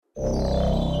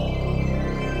About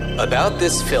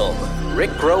this film, Rick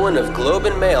Groen of Globe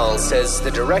and Mail says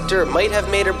the director might have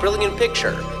made a brilliant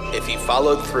picture if he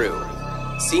followed through.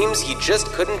 Seems he just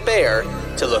couldn't bear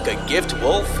to look a gift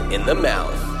wolf in the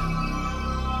mouth.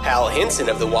 Hal Hinson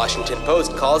of the Washington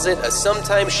Post calls it a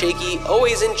sometimes shaky,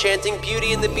 always enchanting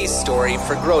Beauty and the Beast story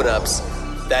for grown-ups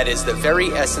that is the very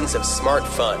essence of smart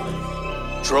fun.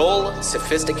 Droll,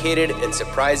 sophisticated, and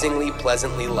surprisingly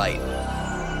pleasantly light.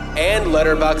 And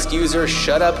Letterboxd user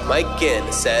Shut Up Mike Ginn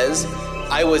says,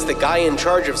 I was the guy in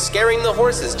charge of scaring the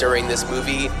horses during this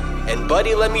movie, and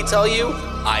buddy, let me tell you,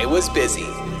 I was busy.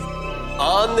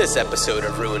 On this episode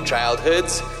of Ruined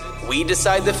Childhoods, we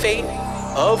decide the fate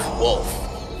of Wolf.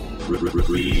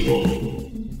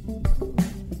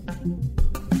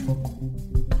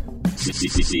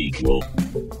 Sequel.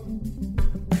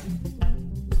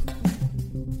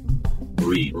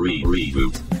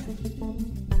 Reboot.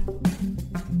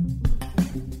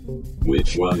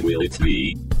 Which one will it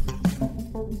be?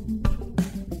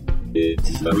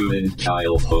 It's the Ruined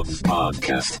Childhoods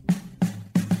podcast.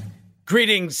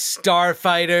 Greetings,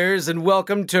 Starfighters, and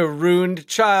welcome to Ruined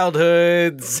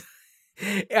Childhoods.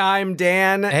 I'm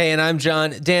Dan. Hey, and I'm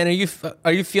John. Dan,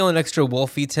 are you feeling extra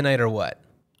wolfy tonight or what?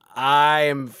 I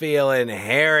am feeling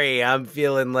hairy. I'm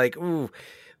feeling like, ooh,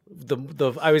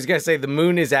 I was gonna say the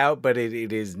moon is out, but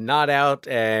it is not out,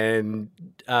 and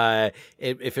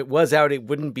if it was out, it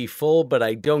wouldn't be full. But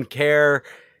I don't care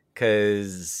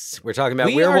because we're talking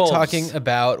about werewolves. We are talking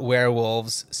about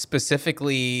werewolves,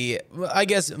 specifically, I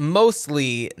guess,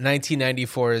 mostly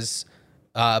 1994's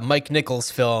Mike Nichols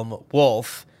film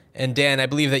Wolf. And Dan, I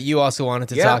believe that you also wanted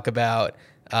to talk about.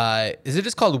 Is it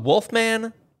just called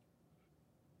Wolfman?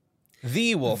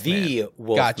 The Wolfman. The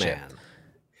Wolfman. Gotcha.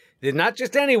 Not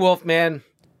just any Wolfman.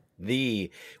 The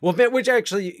Wolfman, which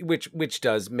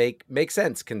does make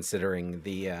sense considering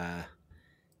the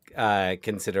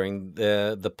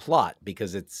plot,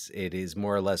 because it is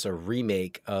more or less a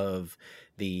remake of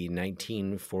the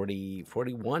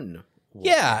 1941 Wolfman.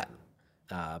 Yeah.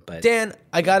 But Dan,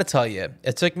 I gotta tell you,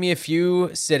 it took me a few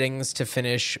sittings to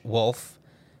finish Wolf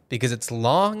because it's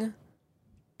long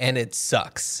and it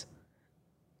sucks.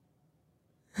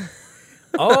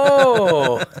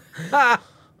 Oh,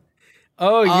 you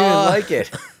didn't like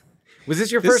it. Was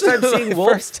this your first time seeing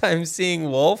Wolf? First time seeing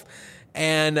Wolf,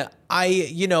 and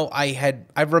I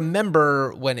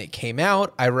remember when it came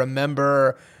out. I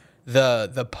remember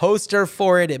the poster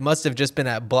for it. It must have just been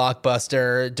at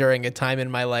Blockbuster during a time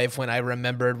in my life when I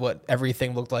remembered what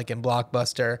everything looked like in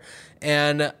Blockbuster,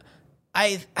 and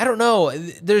I don't know.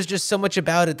 There's just so much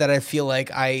about it that I feel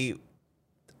like I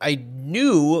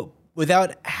knew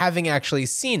without having actually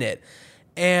seen it.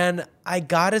 And I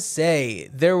gotta say,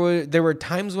 there were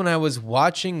times when I was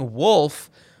watching Wolf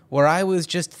where I was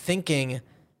just thinking,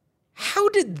 how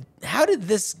did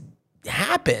this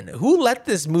happen? Who let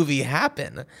this movie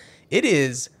happen? It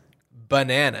is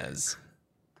bananas.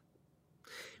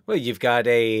 Well, you've got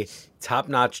a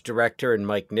top-notch director in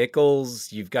Mike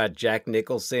Nichols. You've got Jack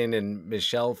Nicholson and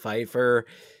Michelle Pfeiffer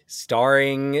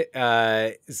starring.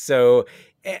 So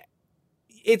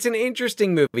it's an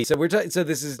interesting movie. So so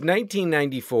this is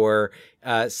 1994,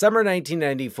 summer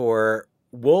 1994.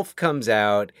 Wolf comes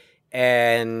out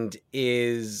and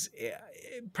is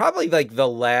probably like the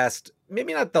last,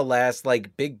 maybe not the last,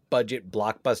 like big budget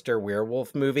blockbuster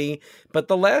werewolf movie, but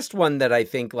the last one that I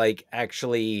think like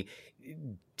actually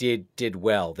did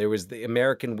well. There was the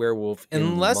American Werewolf in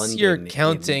unless London, you're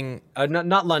counting,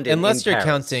 not London, unless you're Paris.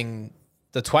 counting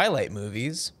the Twilight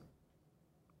movies.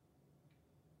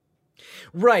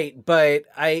 Right, but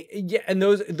and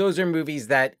those are movies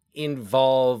that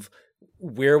involve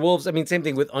werewolves. I mean, same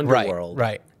thing with Underworld,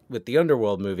 right. With the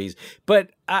Underworld movies.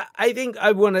 But I think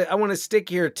I want to stick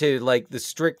here to like the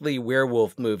strictly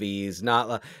werewolf movies,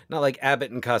 not like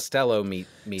Abbott and Costello meet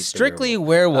Strictly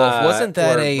Werewolf. Wasn't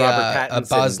that a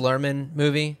Baz Luhrmann Luhrmann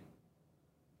movie?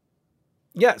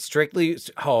 Yeah, strictly.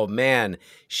 Oh man,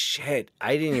 shit!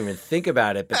 I didn't even think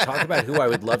about it. But talk about who I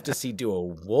would love to see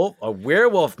do a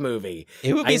werewolf movie.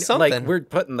 It would be something. Like we're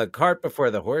putting the cart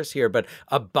before the horse here, but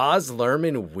a Baz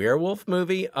Luhrmann werewolf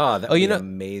movie. Oh, that would be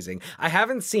amazing. I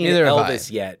haven't seen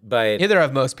Elvis yet, but neither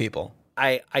have most people.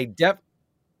 I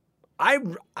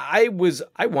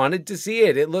wanted to see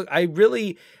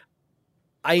it.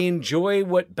 I enjoy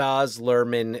what Baz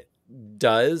Luhrmann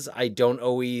does. I don't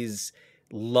always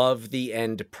love the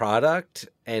end product,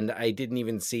 and I didn't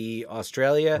even see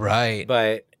Australia. Right.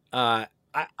 But I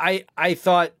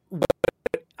thought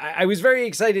I was very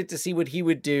excited to see what he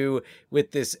would do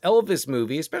with this Elvis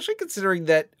movie, especially considering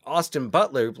that Austin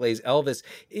Butler, who plays Elvis,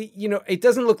 it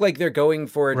doesn't look like they're going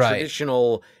for a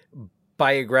traditional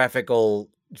biographical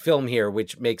film here,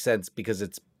 which makes sense because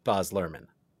it's Baz Luhrmann.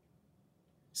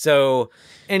 So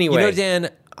anyway, You know, Dan,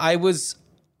 I was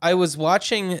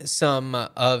watching some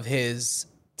of his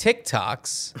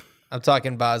TikToks. I'm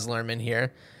talking Baz Luhrmann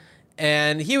here.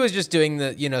 And he was just doing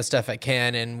the, stuff at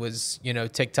Cannes and was,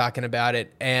 TikToking about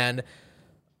it. And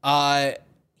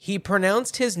he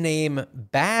pronounced his name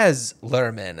Baz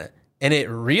Luhrmann, and it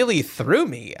really threw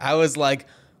me. I was like,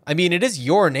 I mean, it is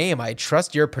your name. I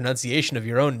trust your pronunciation of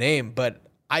your own name, but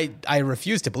I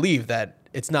refuse to believe that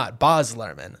it's not Baz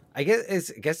Luhrmann. I guess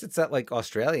it's that like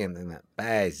Australian thing, that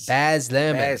Baz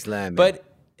Luhrmann. Baz Luhrmann.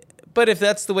 But if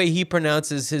that's the way he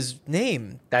pronounces his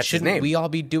name, That's his shouldn't name. we all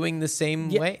be doing the same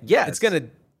way? yes. It's going to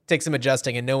take some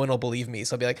adjusting and no one will believe me.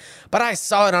 So I'll be like, but I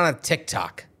saw it on a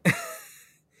TikTok.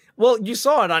 Well, you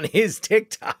saw it on his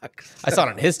TikTok. I saw it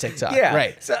on his TikTok. Yeah,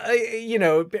 Right. So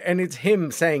and it's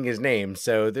him saying his name,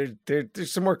 so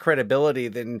there's some more credibility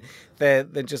than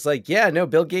just like, yeah, no,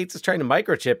 Bill Gates is trying to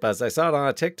microchip us. I saw it on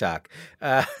a TikTok.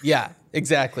 Yeah,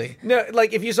 exactly. No,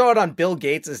 like if you saw it on Bill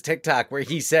Gates's TikTok where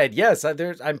he said, yes,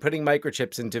 I'm putting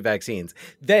microchips into vaccines,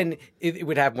 then it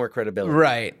would have more credibility.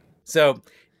 Right. So,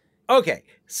 okay,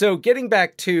 so getting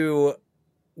back to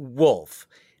Wolf.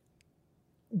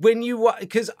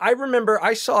 Because I remember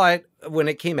I saw it when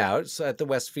it came out, so at the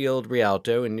Westfield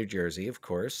Rialto in New Jersey, of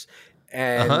course.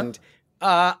 And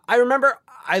I remember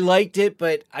I liked it,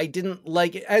 but I didn't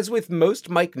like it. As with most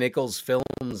Mike Nichols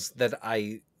films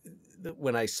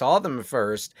when I saw them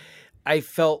first, I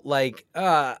felt like,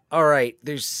 all right,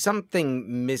 there's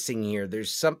something missing here.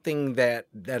 There's something that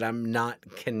I'm not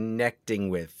connecting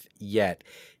with yet,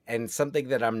 and something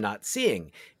that I'm not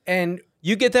seeing. And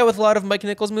You get that with a lot of Mike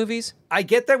Nichols movies? I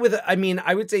get that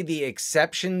I would say the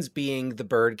exceptions being The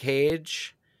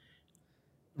Birdcage,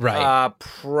 Right.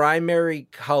 Primary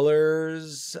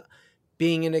Colors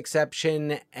being an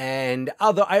exception, and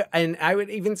although I would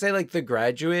even say like The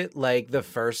Graduate, like the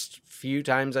first few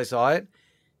times I saw it,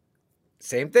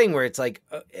 same thing where it's like,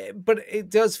 but it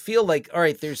does feel like, all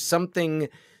right, there is something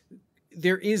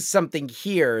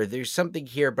here,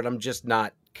 but I'm just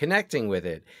not connecting with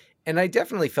it. And I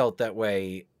definitely felt that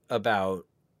way about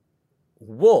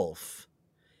Wolf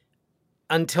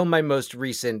until my most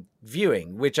recent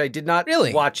viewing, which I did not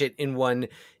Really? watch it in one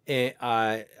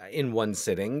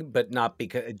sitting, but not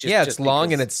because It's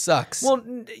long and it sucks. Well,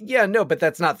 yeah, no, but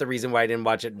that's not the reason why I didn't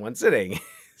watch it in one sitting.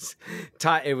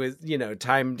 It was,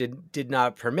 time did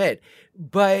not permit.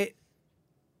 But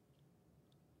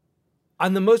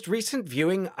on the most recent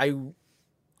viewing,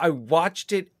 I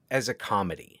watched it as a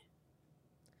comedy.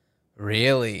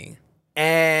 Really?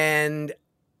 And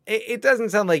it doesn't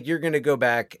sound like you're going to go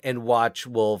back and watch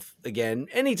Wolf again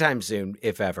anytime soon,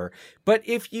 if ever. But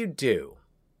if you do,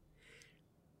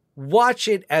 watch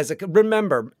it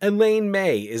remember, Elaine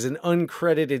May is an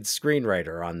uncredited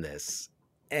screenwriter on this.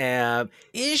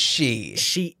 Is she?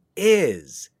 She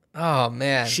is. Oh,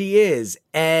 man. She is.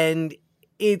 And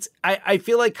I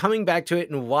feel like coming back to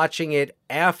it and watching it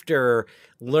after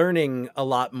learning a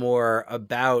lot more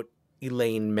about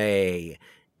Elaine May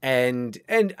and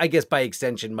I guess by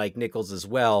extension Mike Nichols as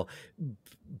well,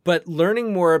 but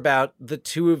learning more about the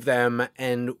two of them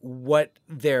and what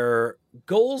their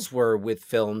goals were with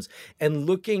films, and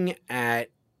looking at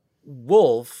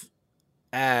Wolf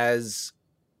as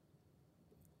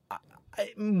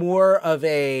more of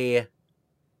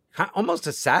almost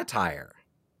a satire.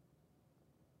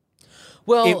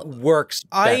 Well, it works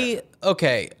better.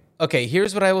 Okay,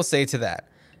 here's what I will say to that.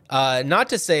 Not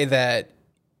to say that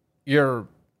you're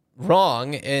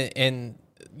wrong, and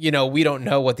we don't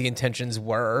know what the intentions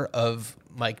were of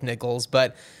Mike Nichols,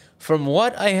 but from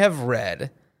what I have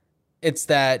read, it's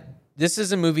that this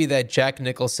is a movie that Jack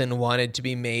Nicholson wanted to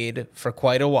be made for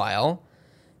quite a while,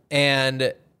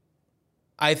 and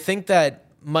I think that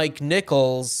Mike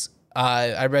Nichols,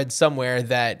 I read somewhere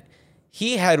that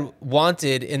he had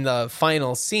wanted in the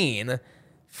final scene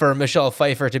for Michelle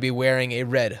Pfeiffer to be wearing a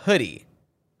red hoodie.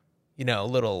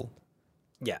 Little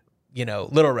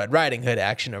Red Riding Hood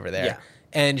action over there. Yeah.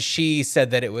 And she said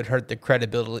that it would hurt the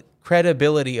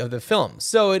credibility of the film.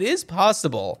 So it is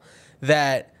possible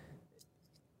that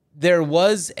there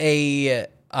was a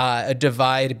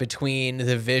divide between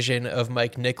the vision of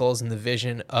Mike Nichols and the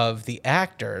vision of the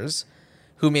actors,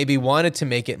 who maybe wanted to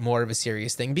make it more of a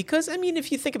serious thing. Because, I mean,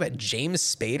 if you think about James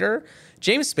Spader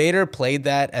played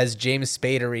that as James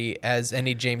Spadery as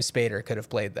any James Spader could have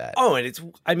played that. Oh,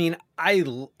 and I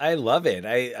love it.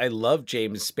 I love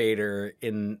James Spader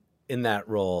in that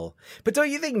role. But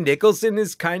don't you think Nicholson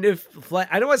is kind of,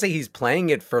 I don't want to say he's playing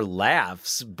it for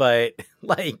laughs, but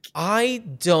like. I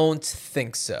don't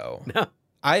think so. No.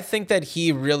 I think that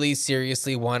he really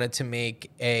seriously wanted to make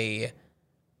a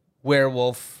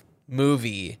werewolf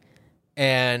movie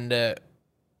and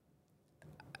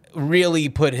really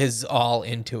put his all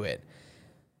into it.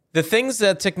 The things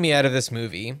that took me out of this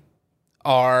movie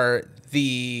are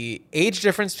the age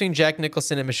difference between Jack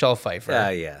Nicholson and Michelle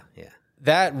Pfeiffer. Yeah.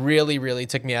 That really, really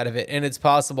took me out of it. And it's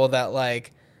possible that,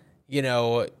 like, you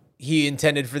know, he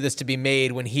intended for this to be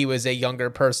made when he was a younger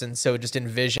person, so just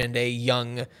envisioned a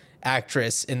young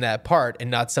actress in that part and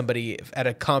not somebody at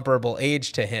a comparable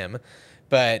age to him.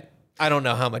 But I don't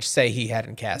know how much say he had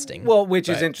in casting. Well, which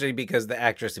is interesting because the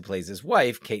actress who plays his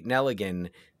wife, Kate Nelligan,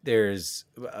 there's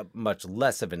much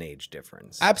less of an age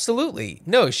difference. Absolutely.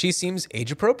 No, she seems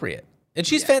age appropriate. And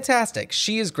she's fantastic.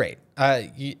 She is great.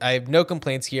 I have no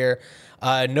complaints here.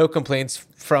 No complaints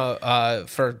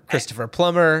for Christopher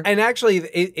Plummer. And actually,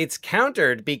 it's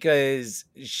countered because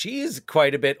she's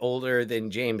quite a bit older than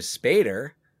James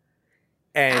Spader.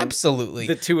 And absolutely.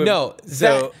 The two of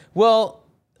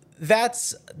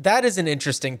that is an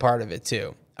interesting part of it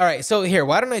too. All right, so here,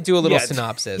 why don't I do a little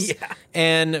synopsis? Yeah.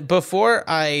 And before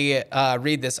I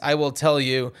read this, I will tell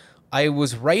you, I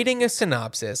was writing a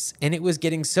synopsis, and it was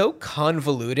getting so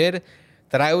convoluted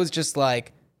that I was just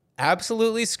like,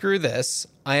 absolutely screw this.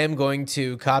 I am going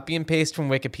to copy and paste from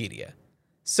Wikipedia.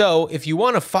 So if you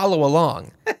want to follow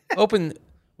along, open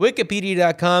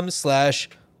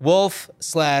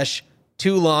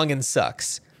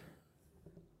wikipedia.com/wolf/too-long-and-sucks.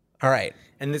 All right.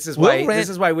 And this is why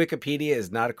Wikipedia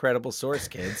is not a credible source,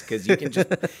 kids, because you can just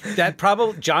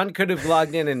John could have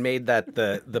logged in and made that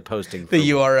the posting. The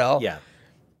URL? Yeah.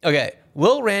 Okay.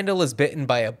 Will Randall is bitten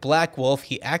by a black wolf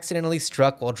he accidentally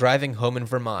struck while driving home in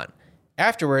Vermont.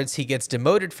 Afterwards, he gets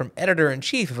demoted from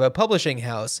editor-in-chief of a publishing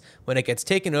house when it gets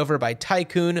taken over by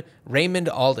tycoon Raymond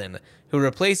Alden, who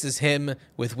replaces him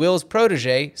with Will's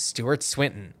protege, Stuart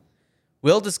Swinton.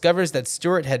 Will discovers that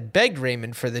Stuart had begged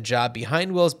Raymond for the job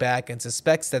behind Will's back and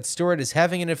suspects that Stuart is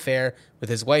having an affair with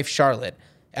his wife Charlotte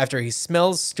after he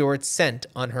smells Stuart's scent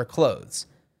on her clothes.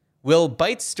 Will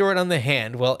bites Stuart on the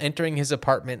hand while entering his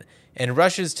apartment and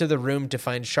rushes to the room to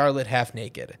find Charlotte half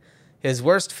naked. His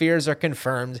worst fears are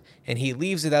confirmed, and he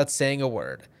leaves without saying a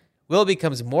word. Will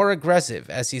becomes more aggressive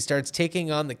as he starts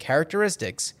taking on the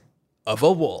characteristics of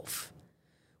a wolf.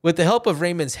 With the help of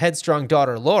Raymond's headstrong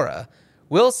daughter Laura,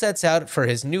 Will sets out for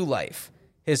his new life.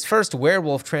 His first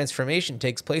werewolf transformation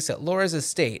takes place at Laura's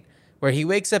estate, where he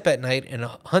wakes up at night and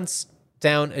hunts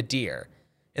down a deer.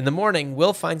 In the morning,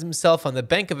 Will finds himself on the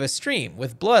bank of a stream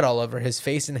with blood all over his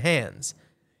face and hands.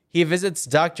 He visits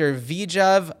Dr.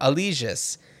 Vijav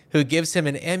Alijis, who gives him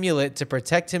an amulet to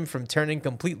protect him from turning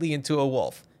completely into a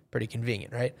wolf. Pretty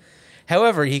convenient, right?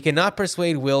 However, he cannot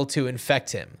persuade Will to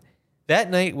infect him. That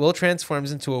night, Will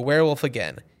transforms into a werewolf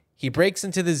again. He breaks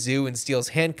into the zoo and steals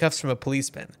handcuffs from a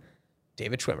policeman,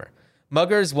 David Schwimmer.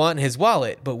 Muggers want his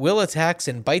wallet, but Will attacks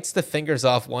and bites the fingers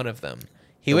off one of them.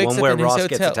 He wakes up in his hotel.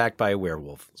 Gets attacked by a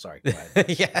werewolf. Sorry. Go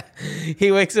ahead. Yeah.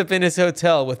 He wakes up in his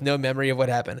hotel with no memory of what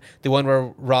happened. The one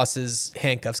where Ross's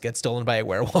handcuffs get stolen by a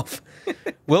werewolf.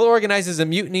 Will organizes a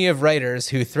mutiny of writers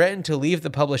who threaten to leave the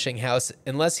publishing house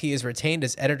unless he is retained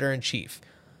as editor-in-chief.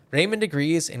 Raymond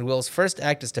agrees, and Will's first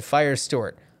act is to fire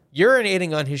Stuart,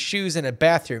 urinating on his shoes in a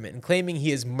bathroom and claiming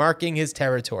he is marking his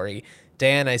territory.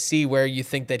 Dan, I see where you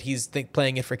think that he's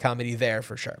playing it for comedy there,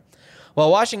 for sure. While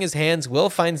washing his hands, Will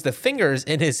finds the fingers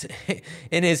in his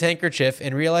handkerchief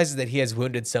and realizes that he has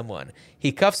wounded someone.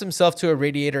 He cuffs himself to a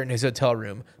radiator in his hotel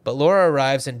room, but Laura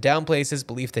arrives and downplays his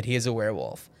belief that he is a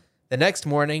werewolf. The next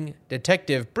morning,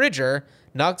 Detective Bridger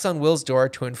knocks on Will's door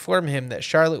to inform him that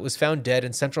Charlotte was found dead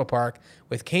in Central Park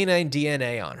with canine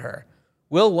DNA on her.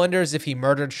 Will wonders if he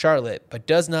murdered Charlotte, but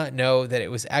does not know that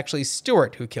it was actually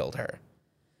Stuart who killed her.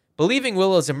 Believing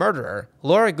Will is a murderer,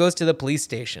 Laura goes to the police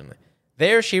station.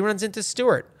 There, she runs into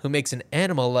Stuart, who makes an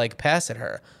animal-like pass at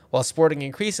her, while sporting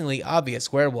increasingly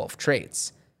obvious werewolf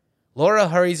traits. Laura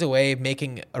hurries away,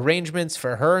 making arrangements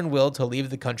for her and Will to leave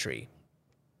the country.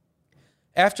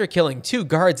 After killing 2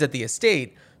 guards at the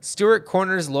estate, Stuart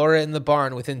corners Laura in the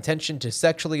barn with intention to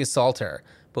sexually assault her,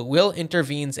 but Will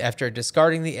intervenes after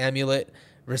discarding the amulet,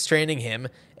 restraining him,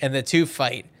 and the two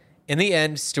fight. In the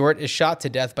end, Stuart is shot to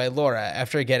death by Laura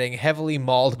after getting heavily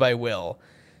mauled by Will.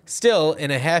 Still,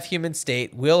 in a half-human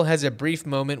state, Will has a brief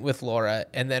moment with Laura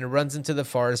and then runs into the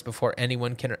forest before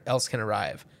anyone else can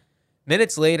arrive.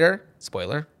 Minutes later,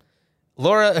 spoiler,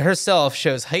 Laura herself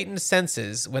shows heightened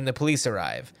senses when the police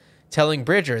arrive, telling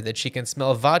Bridger that she can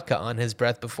smell vodka on his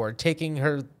breath before taking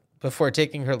her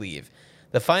leave.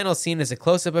 The final scene is a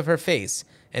close-up of her face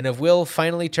and of Will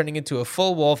finally turning into a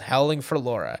full wolf howling for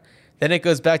Laura. Then it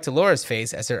goes back to Laura's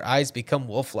face as her eyes become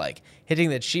wolf-like, hinting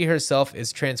that she herself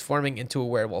is transforming into a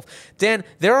werewolf. Dan,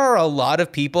 there are a lot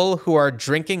of people who are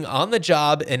drinking on the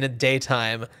job in the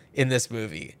daytime in this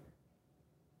movie.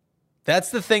 That's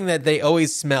the thing that they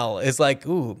always smell, is like,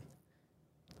 ooh,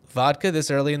 vodka this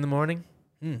early in the morning?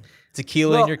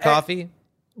 Tequila in your coffee?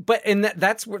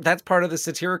 That's part of the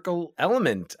satirical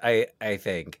element, I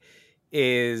think,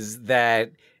 is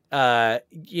that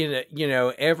everybody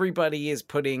is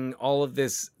putting all of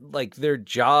this, like, their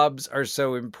jobs are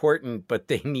so important, but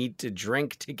they need to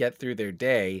drink to get through their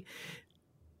day.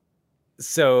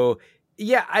 So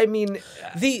yeah, I mean,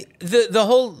 the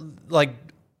whole, like,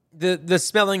 the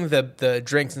smelling the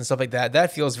drinks and stuff like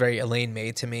that feels very Elaine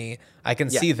May to me. I can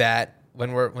see that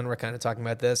when we're kind of talking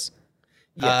about this.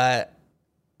 Yeah,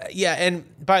 and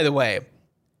by the way,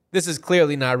 this is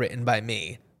clearly not written by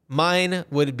me. Mine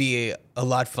would be a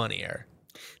lot funnier.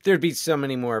 There'd be so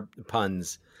many more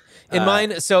puns. In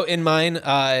mine, it's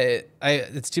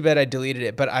too bad I deleted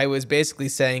it, but I was basically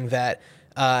saying that,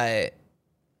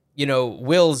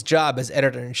 Will's job as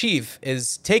editor-in-chief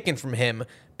is taken from him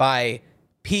by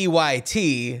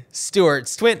PYT Stuart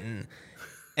Swinton.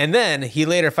 And then he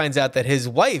later finds out that his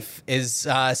wife is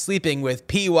sleeping with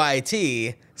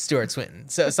PYT Stuart Swinton.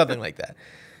 So something like that.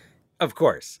 Of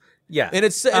course. Yeah. And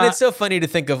it's so funny to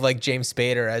think of, like, James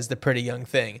Spader as the pretty young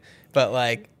thing. But,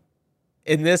 like,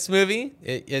 in this movie,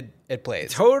 it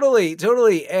plays. Totally.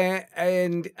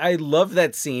 And I love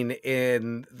that scene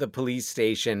in the police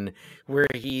station where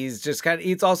he's just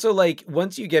it's also like,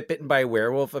 once you get bitten by a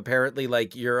werewolf, apparently,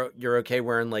 like, you're okay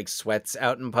wearing, like, sweats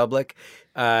out in public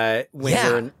when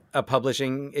you're a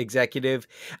publishing executive.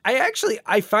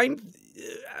 I find,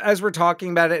 as we're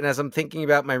talking about it and as I'm thinking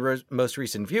about my most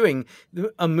recent viewing,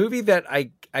 a movie that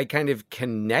I kind of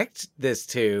connect this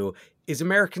to is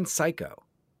American Psycho.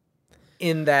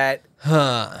 In that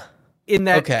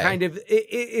kind of,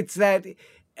 it's that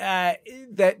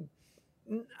that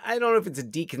I don't know if it's a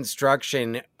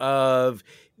deconstruction of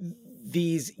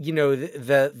these,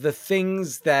 the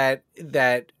things that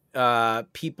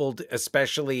people,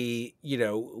 especially,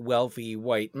 wealthy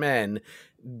white men,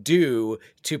 do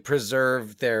to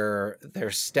preserve their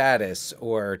status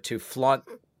or to flaunt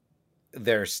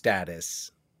their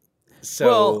status. So,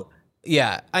 well,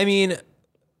 yeah, I mean,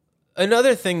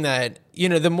 another thing that,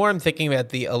 the more I'm thinking about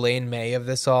the Elaine May of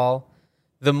this all,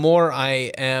 the more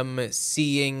I am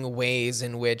seeing ways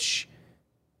in which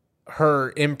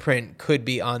her imprint could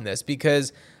be on this,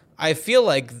 because I feel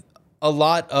like a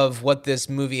lot of what this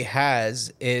movie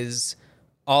has is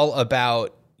all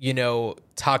about,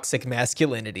 toxic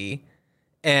masculinity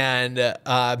and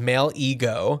male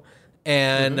ego.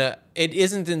 And it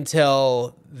isn't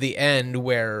until the end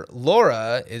where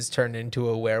Laura is turned into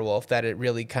a werewolf that it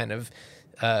really kind of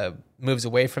moves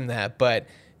away from that. But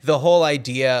the whole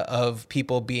idea of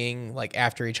people being, like,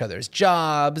 after each other's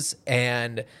jobs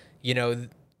and,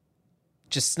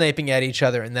 just sniping at each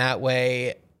other in that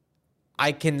way,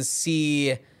 I can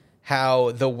see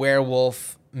how the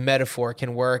werewolf metaphor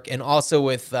can work. And also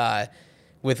with the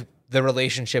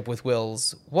relationship with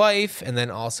Will's wife, and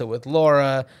then also with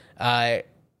Laura, I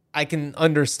can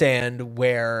understand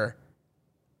where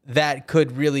that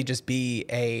could really just be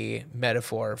a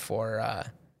metaphor for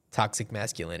toxic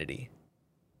masculinity.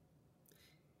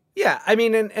 Yeah, I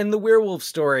mean, and the werewolf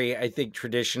story, I think,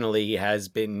 traditionally has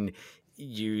been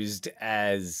used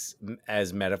as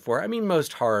metaphor. I mean,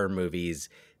 most horror movies,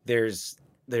 there's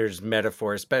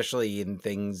metaphor, especially in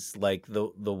things like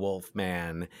the Wolf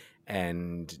Man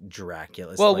and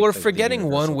Dracula. Well, like we're forgetting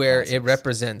one where classics. It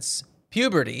represents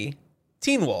puberty,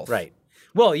 Teen Wolf. Right.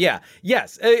 Well, yeah.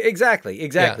 Yes, exactly.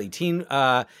 Yeah. Teen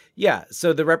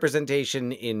so the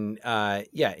representation in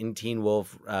Teen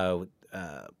Wolf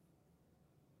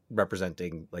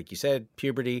representing, like you said,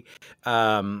 puberty.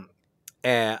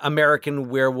 American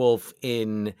Werewolf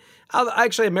in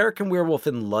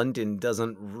London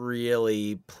doesn't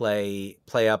really play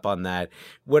up on that.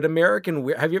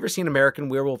 Have you ever seen American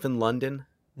Werewolf in London?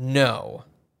 No.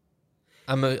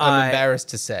 I'm embarrassed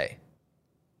to say.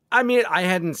 I mean, I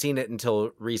hadn't seen it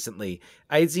until recently.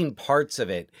 I had seen parts of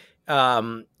it.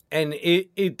 And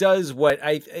it does what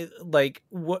I like,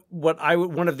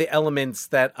 one of the elements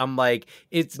that I'm like,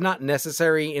 it's not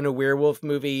necessary in a werewolf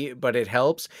movie, but it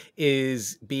helps,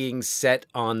 is being set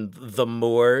on the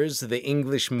moors, the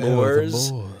English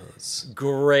moors. Oh, the moors.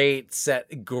 Great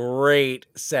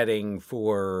setting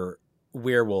for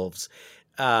werewolves.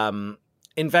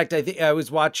 In fact, I think I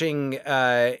was watching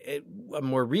a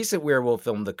more recent werewolf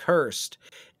film, The Cursed,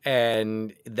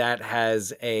 and that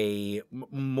has a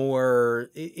more,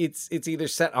 it's either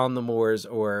set on the moors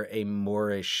or a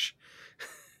moorish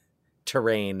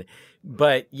terrain,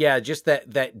 But yeah, just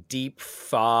that deep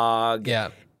fog. Yeah.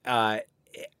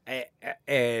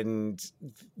 And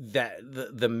that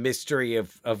the mystery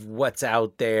of what's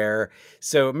out there.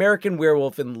 So American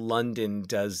Werewolf in London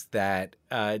does that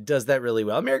really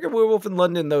well. American Werewolf in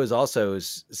London, though, is also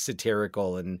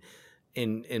satirical and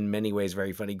in many ways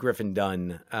very funny. Griffin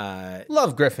Dunne.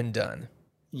 Love Griffin Dunne.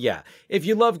 Yeah. If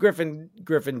you love Griffin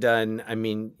Dunne, I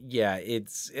mean, yeah,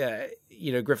 it's,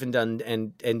 Griffin Dunne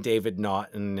and David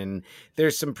Naughton, and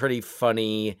there's some pretty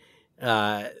funny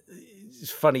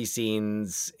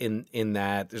scenes in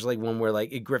that. There's like one where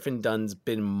like Griffin Dunne's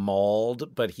been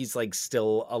mauled, but he's like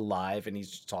still alive and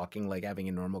he's talking, like having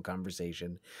a normal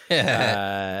conversation.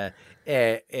 And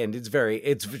it's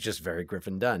just very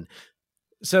Griffin Dunne.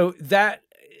 So that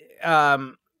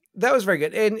was very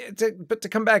good. And to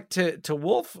come back to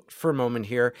Wolf for a moment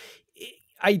here,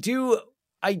 I do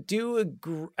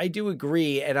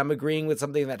agree, and I'm agreeing with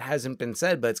something that hasn't been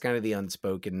said, but it's kind of the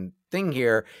unspoken thing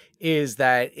here, is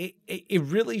that it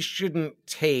really shouldn't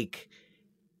take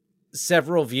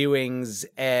several viewings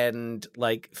and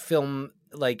like film,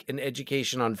 like an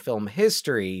education on film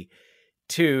history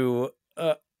to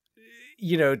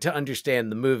to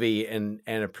understand the movie and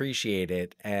appreciate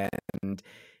it. And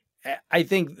I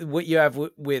think what you have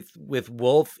with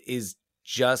Wolf is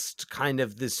just kind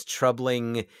of this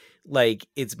troubling, like,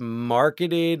 it's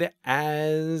marketed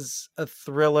as a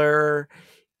thriller.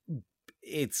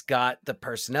 It's got the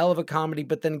personnel of a comedy,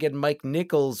 but then again, Mike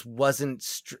Nichols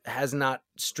has not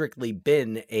strictly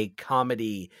been a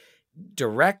comedy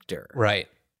director. Right.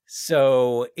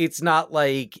 So it's not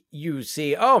like you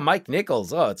see, oh, Mike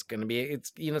Nichols, it's going to be,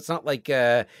 it's not like,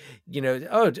 David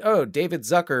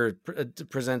Zucker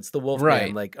presents The Wolfman.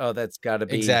 Right. Like, oh, that's got to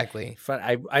be exactly fun.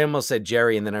 I almost said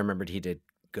Jerry, and then I remembered he did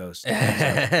Ghost.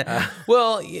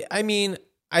 Well, I mean,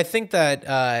 I think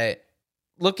that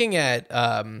looking at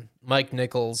Mike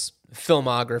Nichols'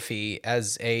 filmography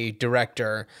as a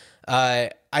director,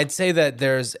 I'd say that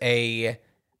there's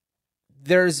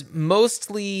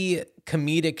mostly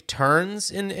comedic turns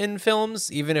in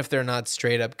films, even if they're not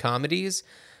straight up comedies.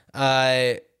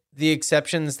 The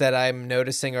exceptions that I'm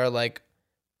noticing are like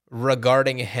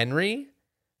Regarding Henry.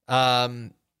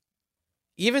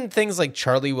 Even things like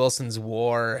Charlie Wilson's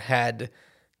War had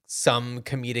some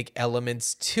comedic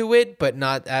elements to it, but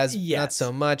not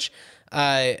so much.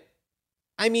 I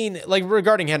mean, like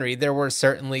Regarding Henry, there were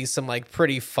certainly some like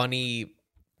pretty funny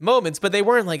moments, but they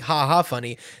weren't like ha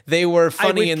funny. They were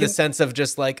funny in the sense of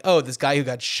just like, oh, this guy who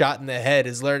got shot in the head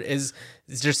is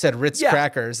just said Ritz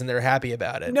crackers and they're happy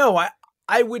about it. No,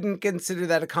 I wouldn't consider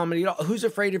that a comedy at all. Who's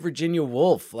Afraid of Virginia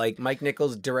Woolf? Like Mike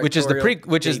Nichols' directorial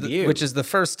which is the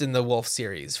first in the Wolf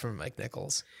series from Mike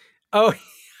Nichols. Oh,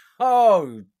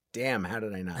 damn! How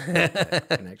did I not make that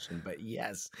connection? But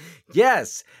yes.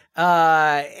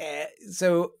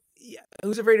 So, yeah,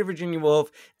 Who's Afraid of Virginia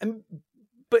Woolf?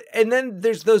 And then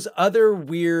there's those other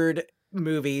weird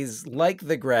movies like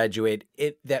The Graduate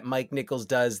that Mike Nichols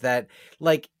does that,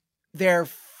 like, they're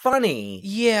funny.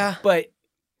 Yeah, but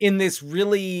in this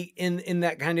really in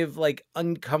that kind of like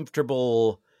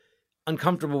uncomfortable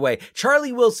way.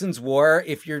 Charlie Wilson's War,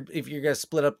 if you're gonna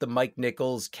split up the Mike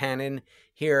Nichols canon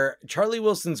here, Charlie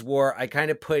Wilson's War I kind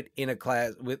of put in a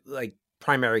class with like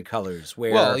Primary Colors,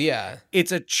 where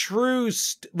it's a true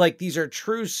these are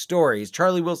true stories.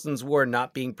 Charlie Wilson's War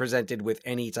not being presented with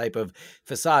any type of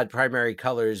facade, Primary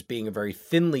Colors being a very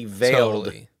thinly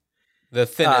veiled, the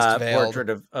thinnest veiled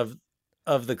portrait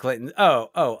of the Clintons.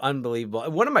 Oh, unbelievable.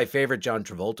 One of my favorite John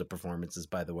Travolta performances,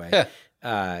 by the way,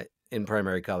 in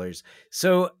Primary Colors.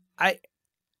 So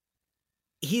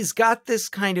he's got this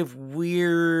kind of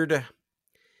weird,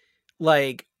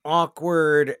 like,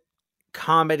 awkward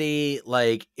comedy.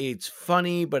 Like, it's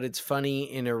funny, but it's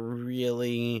funny in a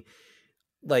really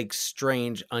like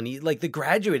strange, uneasy, like The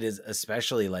Graduate is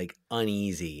especially like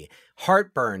uneasy.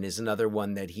 Heartburn is another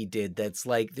one that he did that's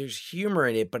like there's humor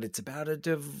in it, but it's about a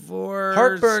divorce.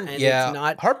 Heartburn, and it's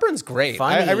not Heartburn's great.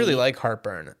 I really like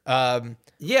Heartburn.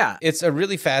 It's a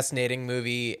really fascinating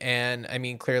movie, and I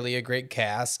mean, clearly a great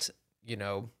cast.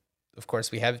 Of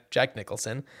course, we have Jack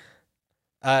Nicholson,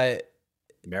 Meryl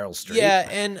Streep. Yeah,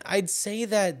 and I'd say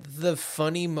that the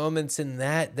funny moments in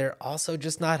that, they're also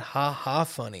just not ha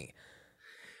funny.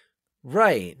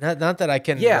 Right. Not that I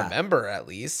can remember, at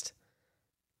least.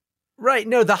 Right.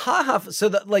 No, the so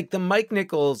the Mike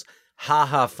Nichols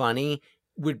funny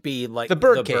would be like the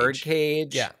Birdcage.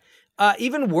 Yeah.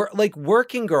 Even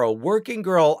Working Girl. Working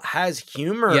Girl has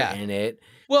humor in it.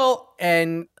 Well,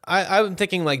 and I'm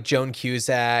thinking like Joan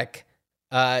Cusack.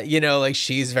 Like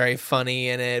she's very funny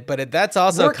in it, but that's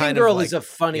also Working kind Girl of like, is a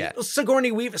funny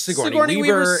Sigourney Weaver. Sigourney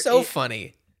Weaver's so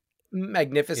funny.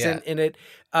 magnificent in it.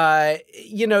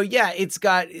 It's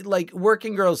got like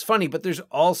Working Girl's funny, but there's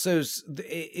also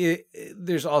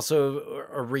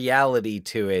a reality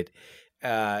to it,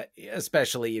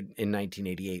 especially in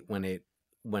 1988 when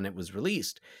it was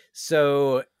released.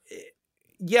 So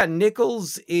yeah,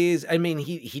 Nichols is, I mean,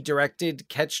 he directed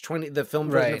Catch-22, the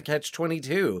film version of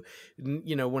Catch-22,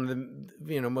 one of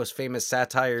the most famous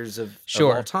satires of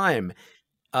all time.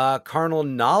 Carnal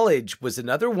Knowledge was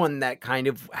another one that kind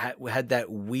of had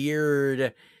that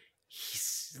weird,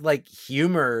 like,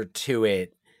 humor to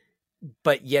it,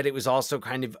 but yet it was also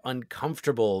kind of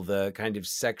uncomfortable, the kind of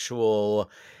sexual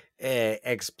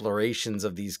explorations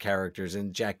of these characters,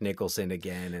 and Jack Nicholson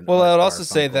again. And well, I would also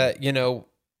say that,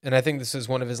 and I think this is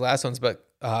one of his last ones, but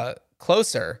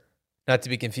Closer, not to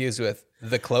be confused with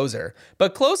The Closer,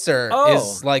 but Closer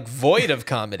is like void of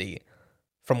comedy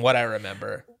from what I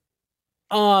remember.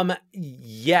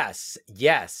 Yes.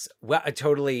 Well, I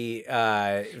totally,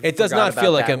 it does not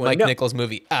feel like a Mike Nichols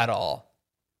movie at all.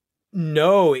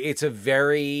 No, it's a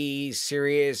very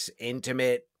serious,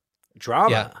 intimate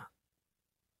drama. Yeah.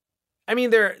 I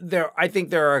mean, I think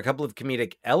there are a couple of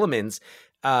comedic elements,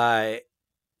 and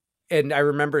I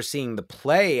remember seeing the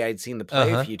play. I'd seen the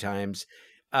play a few times,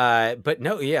 but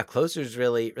no, yeah, Closer's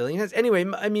really, really nice. Anyway,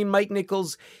 I mean, Mike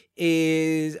Nichols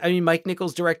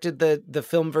directed the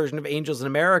film version of Angels in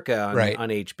America on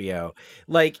HBO.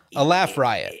 Like a laugh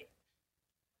riot.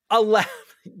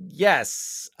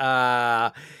 Yes.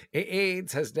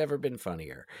 AIDS has never been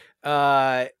funnier.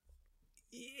 What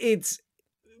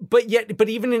the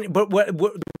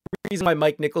reason why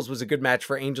Mike Nichols was a good match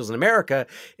for Angels in America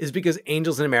is because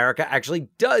Angels in America actually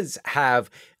does have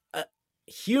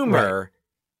humor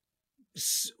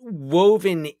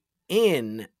woven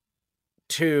in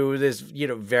to this,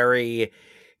 very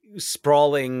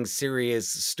sprawling, serious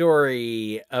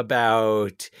story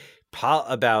about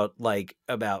politics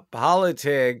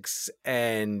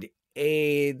and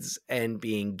AIDS and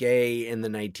being gay in the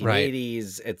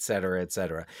 1980s, et cetera, et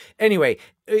cetera. Anyway,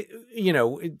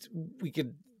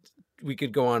 we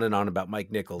could go on and on about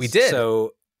Mike Nichols. We did.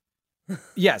 So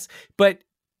yes, but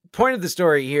point of the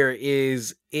story here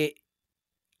is it,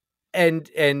 and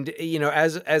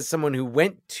as someone who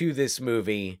went to this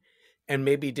movie and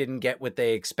maybe didn't get what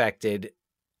they expected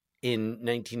in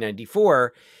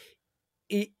 1994,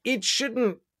 it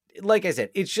shouldn't, like I said,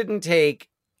 it shouldn't take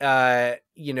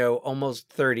almost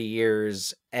 30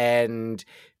 years and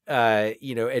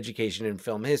education in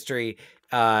film history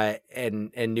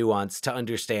and nuance to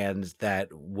understand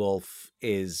that Wolf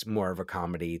is more of a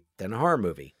comedy than a horror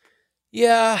movie.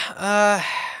 Yeah,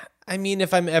 I mean,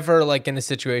 if I'm ever like in a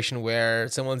situation where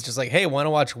someone's just like, "Hey, want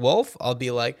to watch Wolf?" I'll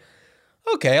be like,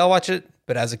 "Okay, I'll watch it,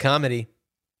 but as a comedy."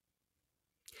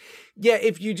 Yeah,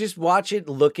 if you just watch it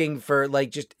looking for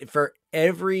just for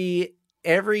every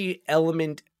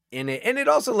element in it. And it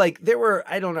also, there were,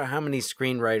 I don't know how many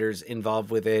screenwriters involved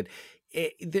with it.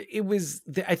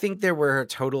 I think there were a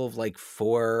total of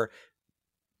 4.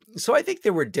 So I think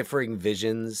there were differing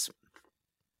visions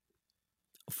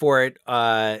for it,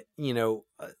 all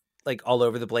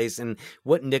over the place. And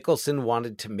what Nicholson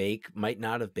wanted to make might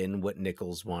not have been what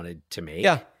Nichols wanted to make.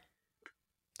 Yeah,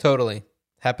 totally.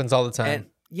 Happens all the time. And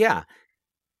yeah,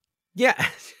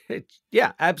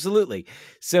 absolutely.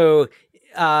 So,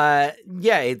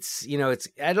 it's,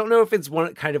 I don't know if it's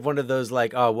one of those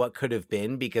what could have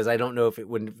been, because I don't know if it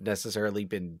wouldn't have necessarily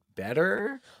been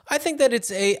better. I think that it's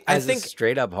a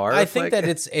straight up horror. I think that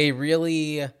it's a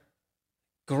really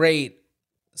great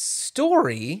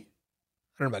story.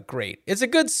 I don't know about great. It's a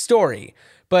good story,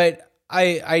 but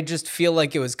I just feel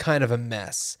like it was kind of a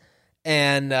mess.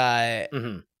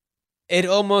 And, it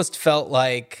almost felt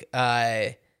like,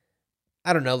 I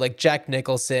don't know, like Jack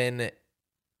Nicholson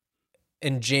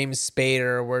and James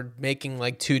Spader were making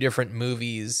 2 different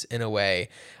movies in a way.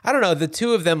 I don't know. The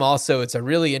two of them also, it's a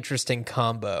really interesting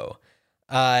combo.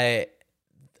 And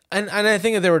I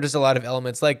think that there were just a lot of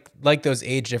elements like those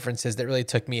age differences that really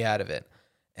took me out of it.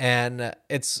 And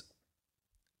it's,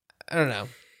 I don't know.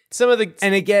 Some of the,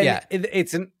 and again,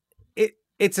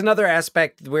 it's another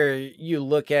aspect where you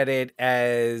look at it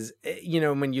as,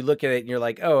 when you look at it and you're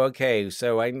like, oh, okay,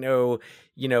 so I know,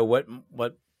 what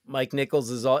Mike Nichols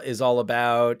is all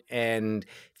about, and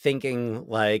thinking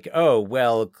oh,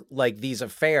 well, these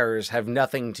affairs have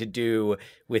nothing to do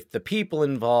with the people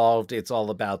involved. It's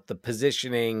all about the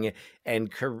positioning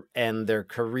and their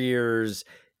careers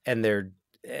and their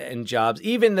jobs,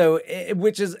 even though,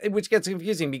 which gets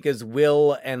confusing because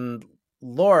Will and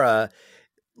Laura,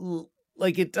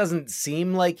 it doesn't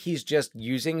seem like he's just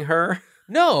using her.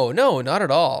 No, not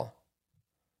at all.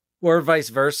 or vice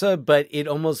versa, but it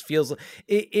almost feels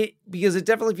it because it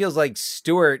definitely feels like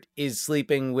Stuart is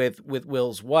sleeping with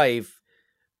Will's wife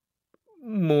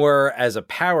more as a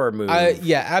power move.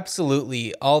 Yeah,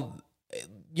 absolutely.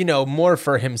 More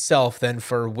for himself than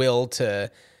for Will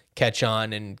to catch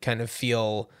on and kind of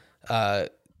feel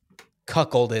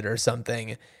cuckolded or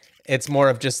something. It's more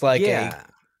of just like a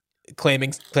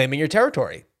claiming your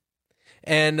territory.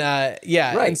 And right.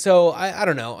 And so I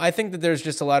don't know. I think that there's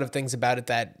just a lot of things about it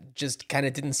that just kind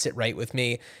of didn't sit right with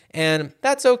me, and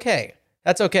that's okay.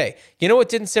 That's okay. You know what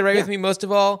didn't sit right with me most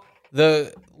of all?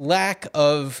 The lack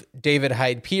of David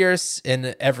Hyde Pierce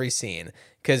in every scene,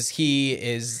 because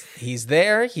he's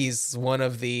there. He's one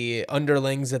of the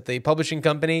underlings at the publishing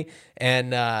company,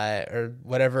 and or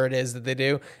whatever it is that they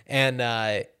do,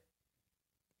 and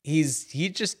he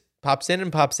just pops in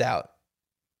and pops out.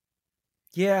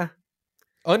 Yeah.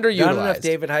 Underutilized. Not enough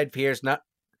David Hyde Pierce. Not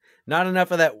enough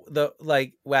of the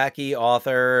like wacky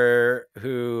author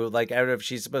who, like, I don't know if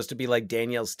she's supposed to be like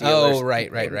Danielle Steele. Oh,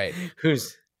 right.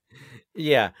 Who's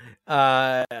I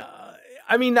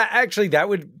mean, that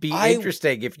would be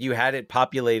interesting if you had it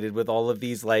populated with all of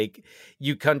these, like,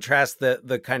 you contrast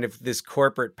the kind of this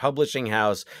corporate publishing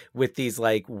house with these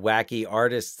like wacky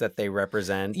artists that they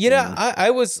represent. I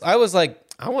was like,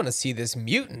 I want to see this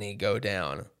mutiny go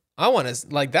down. I want to,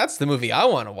 like, that's the movie I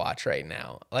want to watch right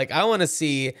now. Like, I want to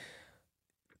see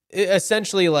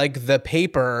essentially like The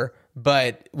Paper,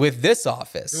 but with this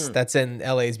office that's in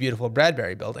LA's beautiful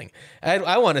Bradbury building.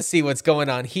 I want to see what's going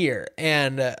on here.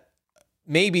 And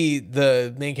maybe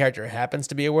the main character happens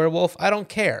to be a werewolf. I don't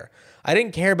care. I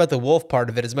didn't care about the wolf part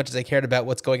of it as much as I cared about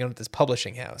what's going on with this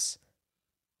publishing house.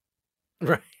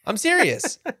 Right. I'm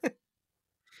serious.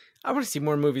 I want to see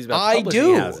more movies about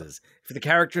publishing houses. If the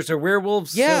characters are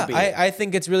werewolves, yeah, so be it. I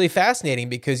think it's really fascinating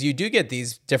because you do get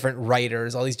these different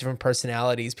writers, all these different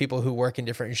personalities, people who work in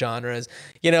different genres.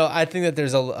 I think that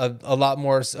there's a lot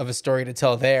more of a story to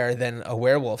tell there than a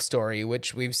werewolf story,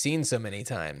 which we've seen so many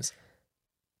times.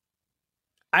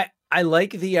 I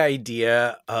like the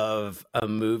idea of a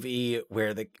movie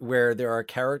where there are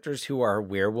characters who are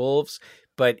werewolves,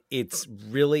 but it's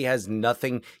really has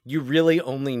nothing. You really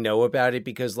only know about it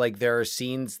because, like, there are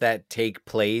scenes that take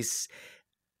place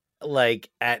like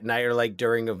at night or like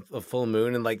during a full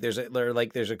moon, and like there's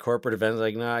a corporate event,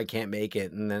 like, no, I can't make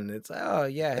it, and then it's, oh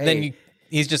yeah, hey. And then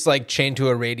he's just like chained to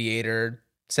a radiator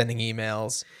sending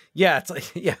emails. Yeah, it's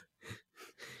like, yeah,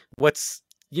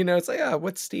 it's like, oh,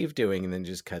 what's Steve doing? And then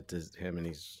just cut to him, and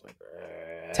he's like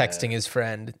texting his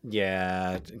friend.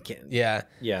 Yeah.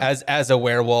 As a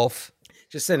werewolf,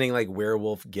 just sending like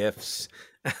werewolf gifs.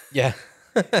 Yeah.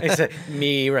 It's like,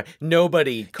 me, right?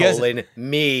 Nobody,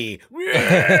 me.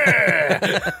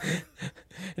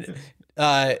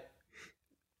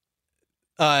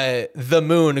 The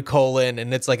moon,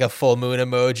 and it's like a full moon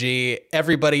emoji.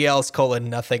 Everybody else,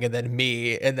 nothing, and then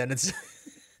me, and then it's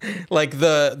like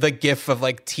the gif of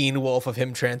like Teen Wolf of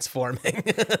him transforming.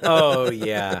 Oh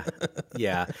yeah.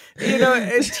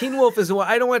 Teen Wolf is,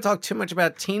 I don't want to talk too much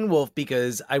about Teen Wolf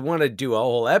because I want to do a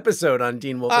whole episode on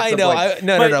Teen Wolf. I know.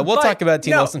 No. We'll talk about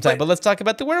Teen Wolf sometime, but let's talk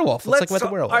about the werewolf. Let's talk about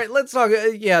the werewolf. All right, let's talk.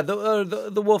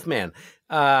 The Wolfman.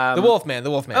 The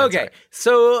Wolfman. Okay,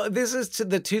 so this is to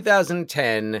the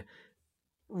 2010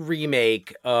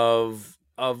 remake of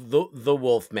the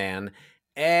Wolfman.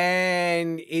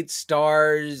 And it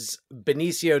stars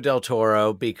Benicio del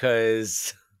Toro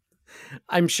because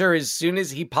I'm sure as soon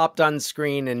as he popped on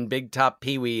screen in Big Top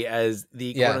Pee-wee as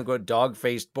the quote-unquote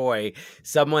dog-faced boy,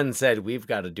 someone said, we've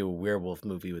got to do a werewolf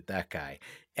movie with that guy.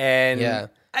 And,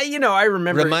 I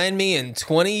remember... Remind me in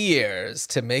 20 years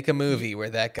to make a movie where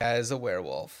that guy is a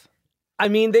werewolf. I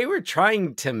mean, they were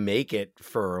trying to make it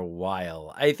for a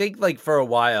while. I think, like, for a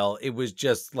while, it was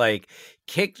just, like,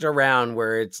 kicked around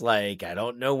where it's like, I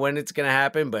don't know when it's going to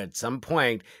happen, but at some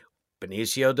point,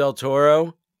 Benicio del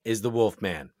Toro is the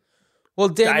Wolfman. Well,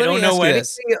 Dan, I don't know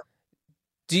anything.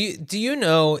 Do you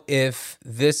know if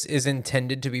this is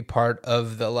intended to be part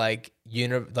of the, like,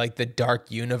 the dark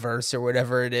universe or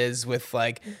whatever it is with,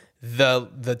 like,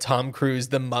 the Tom Cruise,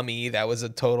 the Mummy, that was a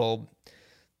total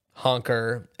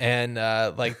honker, and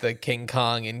like the King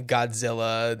Kong and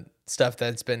Godzilla stuff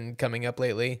that's been coming up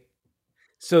lately?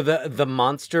 So the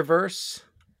Monsterverse?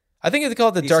 I think it's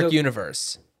called the Dark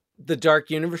Universe. The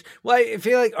Dark Universe. Well, I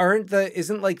feel like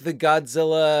isn't like the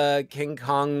Godzilla King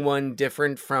Kong one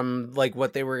different from like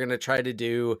what they were gonna try to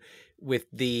do with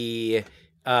the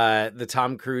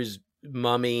Tom Cruise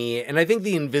Mummy, and I think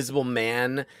the Invisible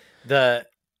Man,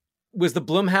 was the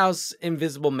Blumhouse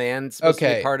Invisible Man supposed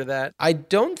to be part of that? I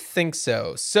don't think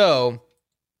so. So,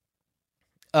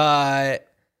 the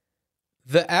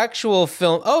The actual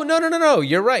film. Oh, no.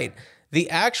 You're right. The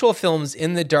actual films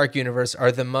in the Dark Universe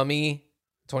are The Mummy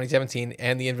 2017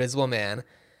 and The Invisible Man.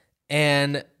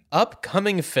 And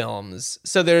upcoming films.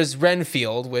 So there's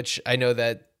Renfield, which I know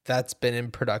that's been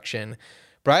in production.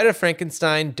 Bride of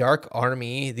Frankenstein, Dark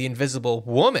Army, The Invisible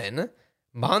Woman,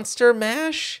 Monster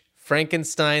Mash,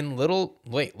 Frankenstein, Little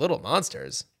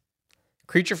Monsters,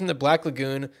 Creature from the Black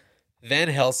Lagoon, Van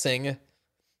Helsing,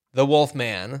 The Wolf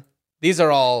Man. These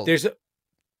are all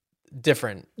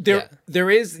different. There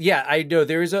is, I know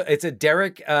it's a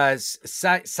Derek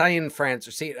Cianfrance,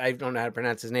 or see, I don't know how to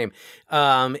pronounce his name,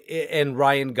 and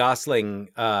Ryan Gosling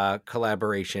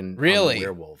collaboration. Really? On the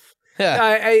Werewolf.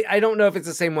 I don't know if it's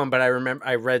the same one, but I remember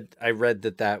I read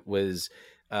that was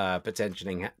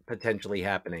potentially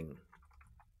happening.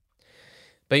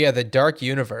 But yeah, the Dark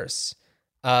Universe.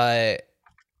 And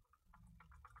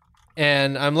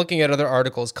I'm looking at other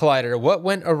articles. Collider, what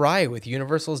went awry with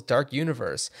Universal's Dark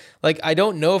Universe? Like, I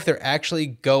don't know if they're actually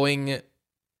going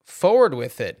forward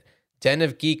with it. Den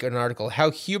of Geek, an article.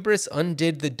 How hubris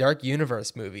undid the Dark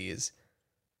Universe movies.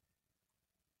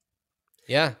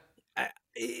 Yeah.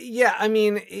 Yeah, I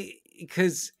mean,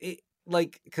 because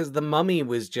The Mummy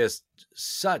was just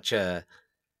such a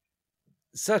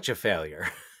failure.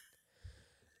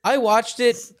 I watched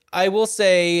it. I will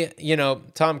say,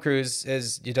 Tom Cruise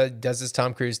does this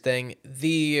Tom Cruise thing.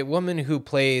 The woman who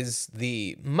plays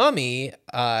the mummy,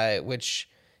 which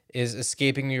is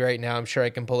escaping me right now, I'm sure I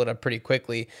can pull it up pretty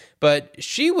quickly, but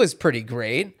she was pretty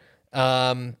great.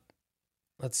 Let's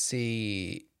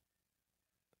see.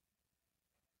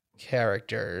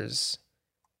 Characters.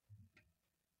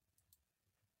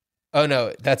 Oh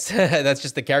no, that's that's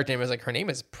just the character name. I was like, her name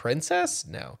is Princess?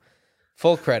 No.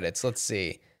 Full credits. Let's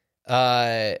see.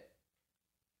 Wow,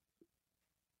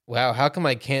 how come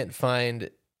I can't find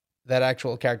that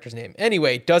actual character's name?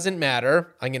 Anyway, doesn't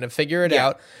matter. I'm going to figure it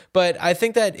out. But I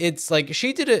think that it's like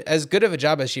she did as good of a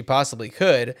job as she possibly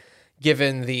could,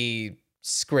 given the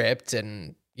script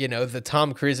and, the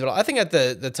Tom Cruise of it all. I think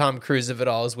that the Tom Cruise of it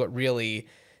all is what really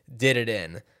did it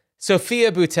in.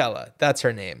 Sophia Boutella, that's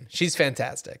her name. She's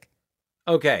fantastic.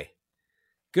 Okay.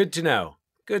 Good to know.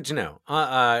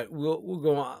 We'll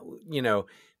go on,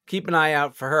 keep an eye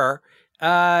out for her.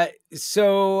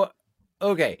 So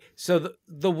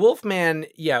the Wolfman,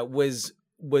 was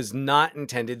not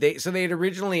intended. They had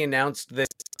originally announced this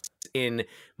in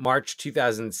March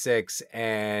 2006,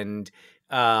 and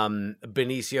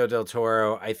Benicio del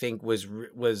Toro, I think, was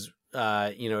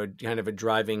kind of a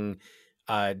driving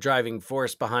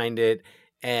force behind it.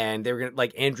 And they were gonna,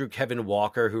 like, Andrew Kevin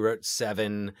Walker, who wrote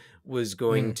Seven, was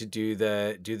going to do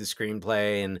the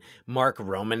screenplay, and Mark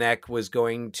Romanek was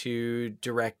going to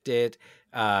direct it.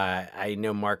 I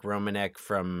know Mark Romanek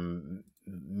from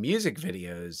music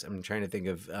videos. I'm trying to think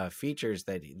of features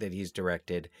that he's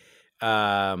directed.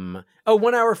 1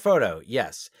 Hour Photo,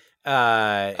 yes.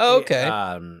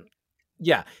 Okay.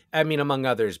 Yeah, I mean, among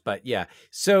others, but yeah.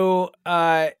 So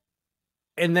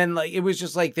and then, like, it was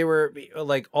just like they were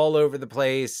like all over the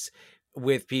place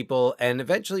with people, and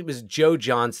eventually it was Joe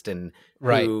Johnston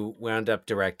who wound up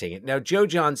directing it. Now, Joe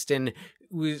Johnston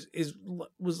was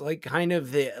like kind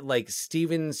of the like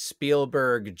Steven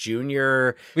Spielberg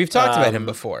Jr. We've talked about him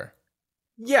before.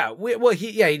 Yeah,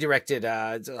 he directed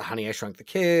Honey, I Shrunk the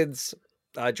Kids,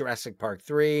 Jurassic Park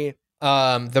 3.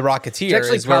 The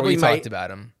Rocketeer is where we talked about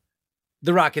him.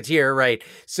 The Rocketeer, right?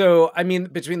 So I mean,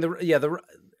 between the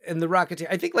Rocketeer,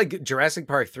 I think like Jurassic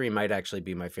Park 3 might actually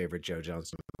be my favorite Joe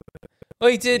Johnston. Well,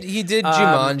 he did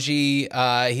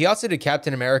Jumanji. He also did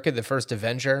Captain America: The First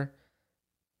Avenger.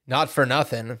 Not for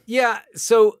nothing. Yeah.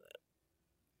 So.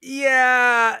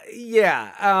 Yeah.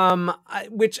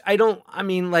 Which I don't. I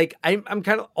mean, like, I'm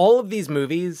kind of all of these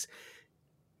movies.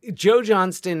 Joe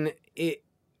Johnston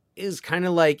is kind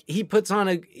of like he puts on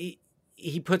a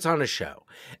show.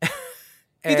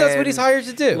 He does what he's hired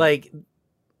to do. Like.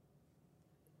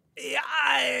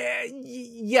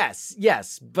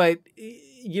 Yes, but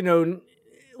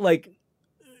like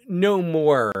no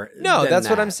more. No, that's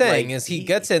that. What I'm saying like, is he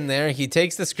gets in there, he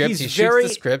takes the script, he shoots the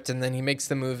script, and then he makes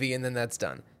the movie, and then that's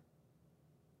done.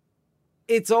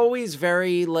 It's always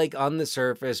very like on the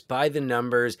surface, by the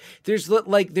numbers. There's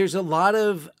a lot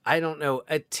of, I don't know,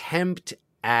 attempt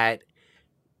at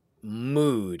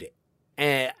mood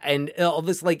and all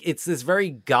this, like, it's this very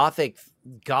gothic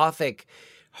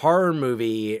horror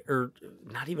movie, or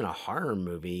not even a horror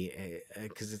movie,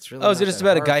 because it's really. Oh, is it just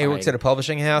about a guy who works at a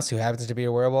publishing house who happens to be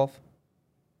a werewolf?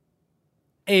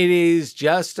 It is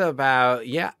just about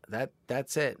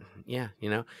that's it. Yeah,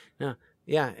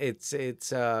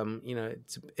 it's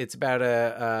about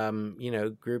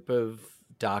a group of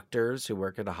doctors who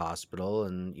work at a hospital,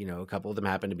 and a couple of them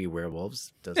happen to be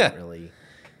werewolves. Doesn't Yeah. really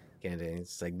get it.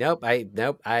 It's like nope,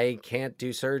 I can't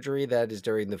do surgery. That is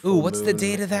during the full Ooh, what's the moon,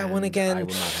 date of that one and again? I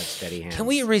will not have steady hands. Can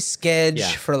we reschedule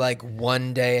Yeah. for like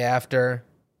one day after?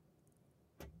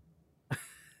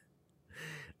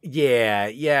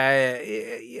 Yeah.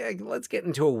 Let's get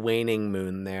into a waning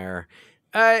moon there.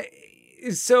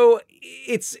 So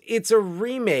it's a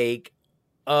remake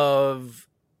of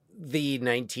the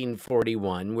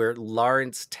 1941 where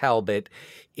Lawrence Talbot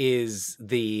is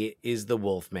the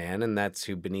Wolfman, and that's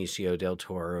who Benicio del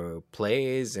Toro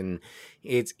plays, and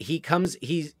he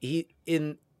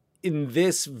in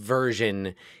this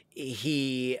version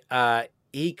he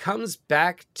comes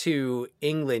back to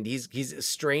England. He's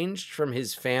estranged from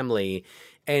his family,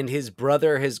 and his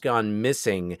brother has gone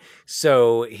missing.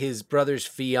 So his brother's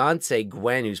fiance,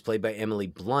 Gwen, who's played by Emily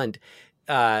Blunt,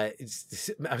 I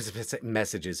was about to say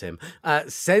messages him,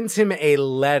 sends him a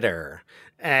letter.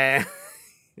 And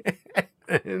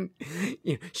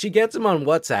she gets him on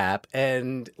WhatsApp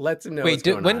and lets him know. Wait, what's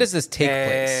going when on. does this take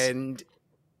place? And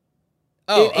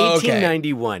Oh, in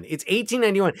 1891. It's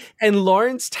 1891. And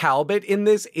Lawrence Talbot in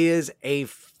this is a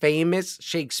famous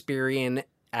Shakespearean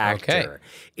actor. Okay.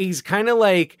 He's kind of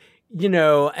like,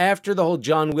 after the whole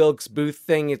John Wilkes Booth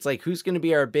thing, it's like, who's going to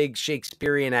be our big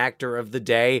Shakespearean actor of the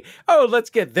day? Oh, let's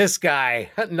get this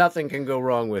guy. Nothing can go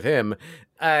wrong with him.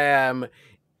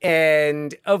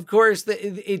 And of course,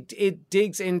 it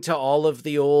digs into all of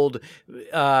the old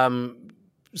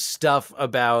stuff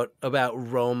about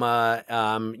Roma,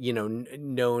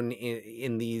 known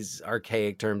in these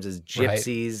archaic terms as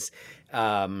gypsies,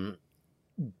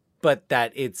 but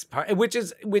that it's part, which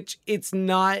it's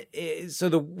not.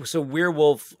 So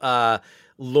werewolf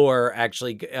lore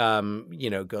actually,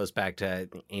 goes back to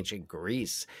ancient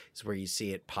Greece. Is where you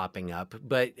see it popping up.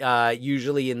 But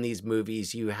usually in these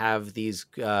movies, you have these,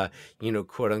 quote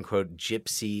unquote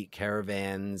gypsy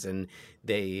caravans, and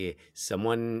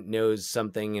someone knows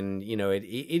something, and it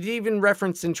even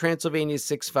referenced in Transylvania's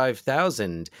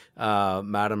 65000,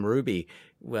 Madame Ruby.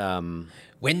 When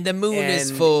the moon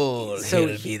is full, so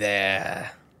he'll be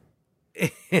there.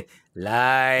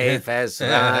 Life has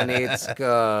run its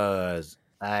course.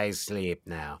 I sleep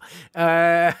now.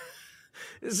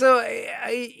 So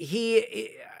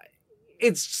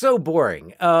it's so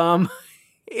boring.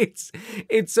 It's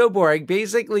so boring.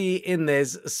 Basically, in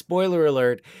this, spoiler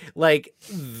alert, like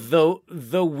the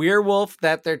werewolf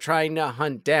that they're trying to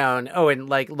hunt down. Oh, and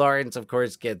like Lawrence, of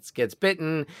course, gets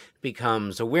bitten,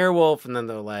 becomes a werewolf, and then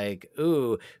they're like,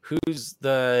 "Ooh, who's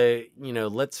the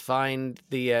let's find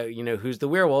the who's the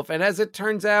werewolf?" And as it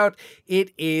turns out,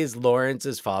 it is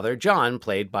Lawrence's father, John,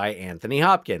 played by Anthony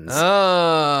Hopkins.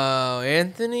 Oh,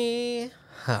 Anthony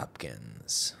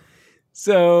Hopkins.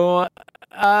 So.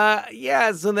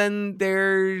 So then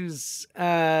there's,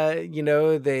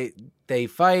 they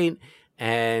fight,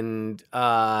 and,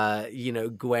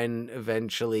 Gwen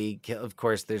eventually, of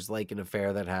course, there's like an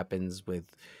affair that happens with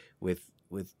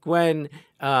Gwen,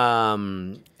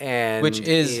 and Which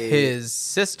is his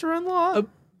sister-in-law?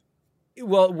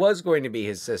 Well, it was going to be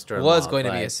his sister-in-law. Was going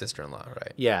to be his sister-in-law,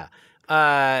 right? Yeah.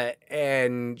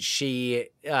 And she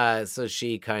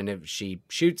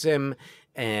shoots him,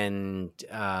 and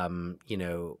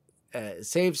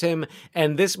saves him.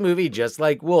 And this movie, just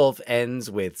like Wolf,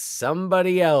 ends with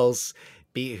somebody else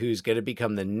who's going to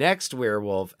become the next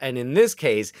werewolf. And in this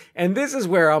case, and this is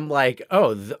where I'm like,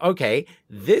 okay,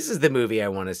 this is the movie I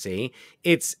want to see.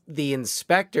 It's the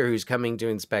inspector who's coming to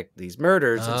inspect these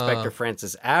murders, Inspector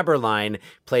Francis Aberline,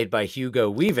 played by Hugo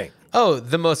Weaving. Oh,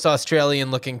 the most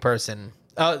Australian-looking person.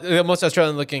 The most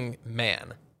Australian-looking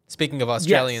man. Speaking of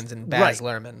Australians, and Baz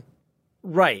Luhrmann.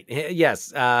 Right.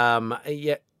 Yes.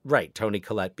 Right. Toni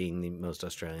Collette being the most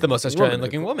Australian. The most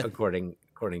Australian-looking woman. According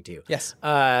to you. Yes.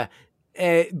 But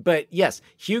yes,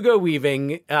 Hugo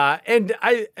Weaving, and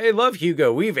I love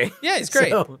Hugo Weaving. Yeah, he's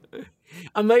great. So,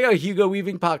 I'm like, Hugo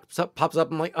Weaving pops up.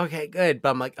 I'm like, okay, good. But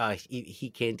I'm like, he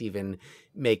can't even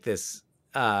make this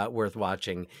worth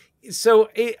watching. So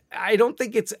I don't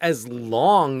think it's as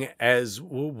long as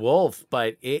Wolf,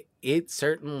 but it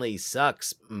certainly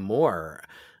sucks more.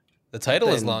 The title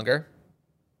is longer.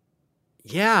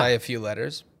 Yeah. By a few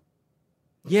letters.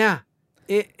 Yeah.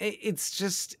 It's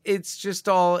just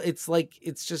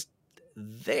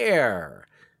there.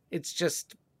 It's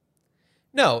just.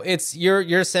 No,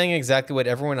 you're saying exactly what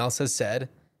everyone else has said,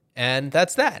 and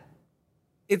that's that.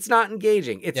 It's not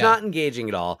engaging. It's not engaging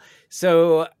at all.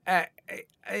 So I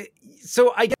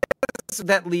guess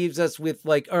that leaves us with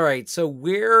like, all right, so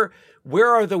where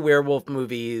are the werewolf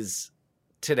movies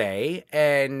today?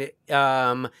 And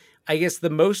I I guess the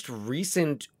most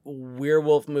recent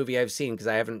werewolf movie I've seen, because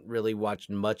I haven't really watched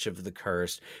much of The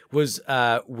Cursed, was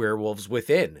Werewolves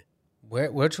Within.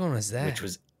 Which one was that? Which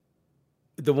was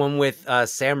the one with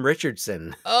Sam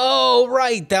Richardson. Oh,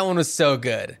 right. That one was so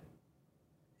good.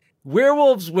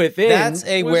 Werewolves Within. That's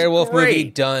a was werewolf great. movie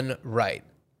done right.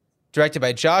 Directed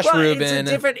by Josh Well, Rubin.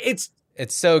 It's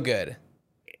so good.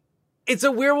 It's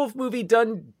a werewolf movie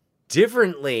done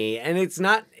differently, and it's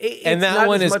not. And that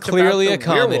one is clearly a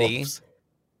comedy. Werewolves.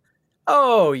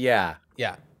 Oh yeah,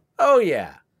 Yeah. oh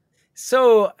yeah.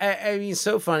 So I mean,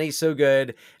 so funny, so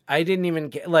good. I didn't even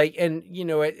get and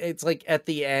it's like at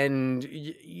the end,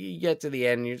 you get to the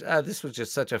end, this was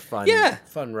just such a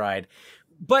fun ride.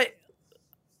 But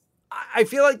I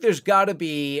feel like there's got to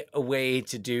be a way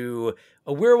to do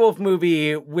a werewolf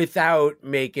movie without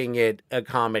making it a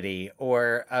comedy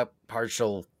or a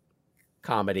partial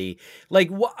comedy. Like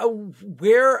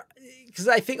where, because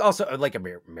I think also like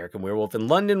American Werewolf in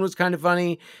London was kind of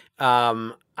funny.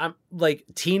 I'm like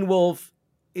Teen Wolf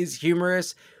is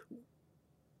humorous.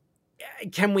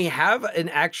 Can we have an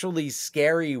actually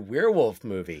scary werewolf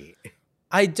movie?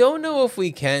 I don't know if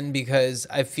we can, because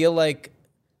I feel like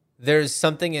there's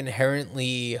something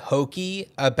inherently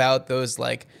hokey about those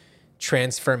like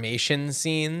transformation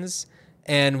scenes.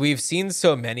 And we've seen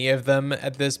so many of them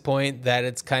at this point that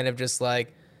it's kind of just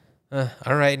like,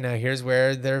 all right, now here's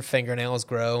where their fingernails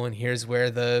grow, and here's where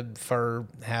the fur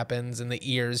happens and the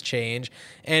ears change.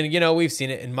 And, we've seen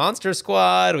it in Monster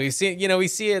Squad. We've seen, we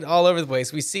see it all over the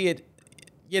place. We see it,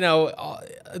 it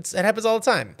happens all the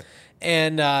time.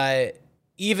 And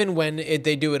even when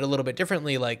they do it a little bit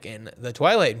differently, like in the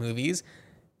Twilight movies,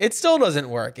 it still doesn't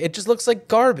work. It just looks like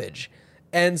garbage.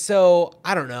 And so,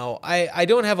 I don't know. I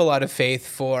don't have a lot of faith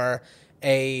for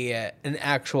an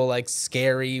actual like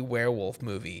scary werewolf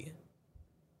movie.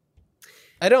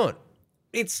 I don't.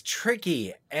 It's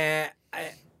tricky,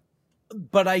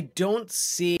 but I don't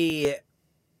see.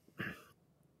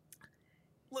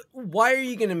 Look, why are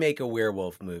you going to make a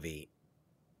werewolf movie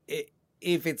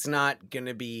if it's not going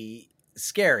to be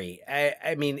scary?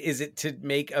 I mean, is it to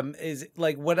make is it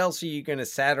like, what else are you going to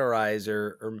satirize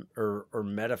or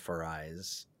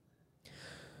metaphorize?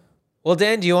 Well,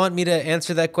 Dan, do you want me to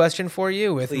answer that question for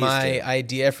you with my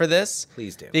idea for this?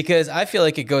 Please do. Because I feel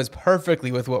like it goes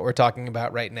perfectly with what we're talking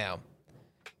about right now.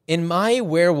 In my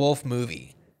werewolf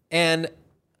movie, and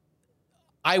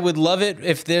I would love it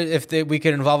if we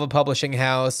could involve a publishing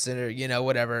house or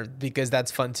whatever, because that's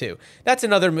fun too. That's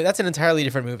an entirely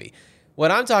different movie.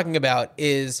 What I'm talking about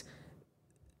is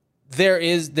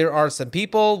there are some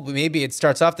people, maybe it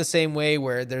starts off the same way,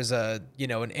 where there's an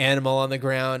animal on the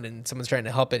ground and someone's trying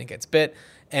to help it and gets bit,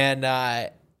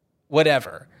 and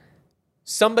whatever.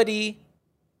 Somebody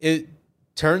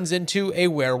turns into a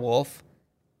werewolf,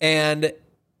 and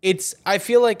I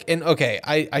feel like, and okay,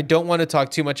 I don't want to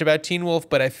talk too much about Teen Wolf,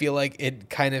 but I feel like it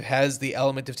kind of has the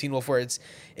element of Teen Wolf where it's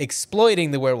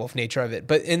exploiting the werewolf nature of it.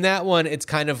 But in that one, it's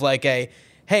kind of like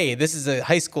hey, this is a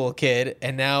high school kid,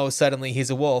 and now suddenly he's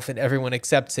a wolf, and everyone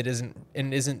accepts it,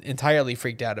 isn't entirely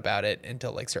freaked out about it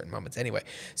until like certain moments anyway.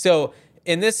 So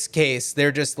in this case,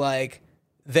 they're just like,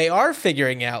 they are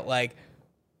figuring out like,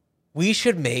 we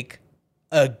should make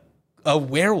a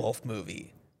werewolf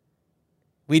movie.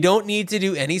 We don't need to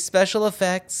do any special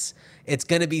effects. It's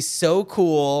going to be so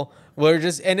cool.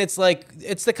 And it's like,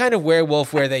 it's the kind of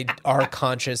werewolf where they are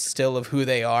conscious still of who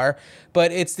they are,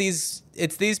 but it's these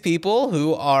people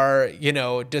who are,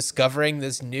 discovering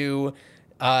this new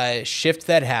shift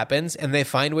that happens, and they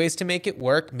find ways to make it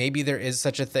work. Maybe there is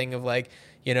such a thing of like,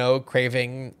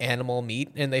 craving animal meat,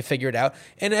 and they figure it out.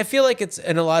 And I feel like it's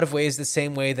in a lot of ways the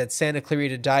same way that Santa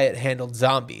Clarita Diet handled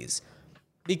zombies.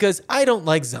 Because I don't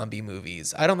like zombie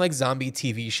movies. I don't like zombie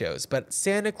TV shows. But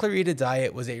Santa Clarita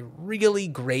Diet was a really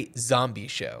great zombie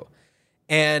show.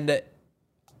 And,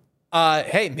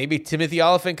 hey, maybe Timothy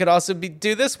Olyphant could also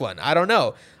do this one. I don't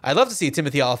know. I'd love to see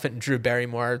Timothy Olyphant and Drew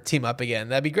Barrymore team up again.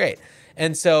 That'd be great.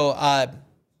 And so,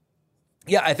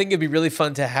 yeah, I think it'd be really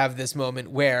fun to have this moment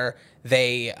where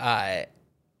they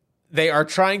are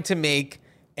trying to make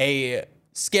a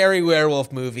scary werewolf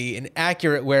movie, an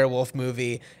accurate werewolf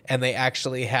movie, and they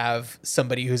actually have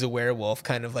somebody who's a werewolf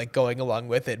kind of like going along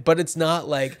with it. But it's not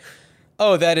like,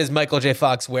 oh, that is Michael J.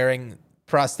 Fox wearing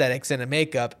prosthetics and a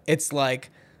makeup. It's like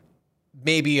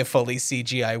maybe a fully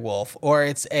CGI wolf, or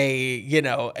it's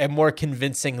a more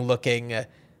convincing looking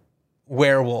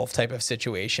werewolf type of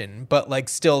situation, but like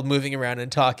still moving around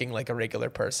and talking like a regular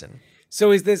person.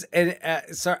 So is this, and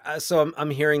so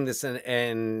I'm hearing this,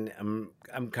 and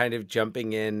I'm kind of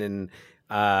jumping in and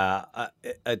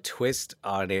a twist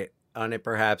on it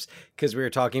perhaps, because we were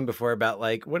talking before about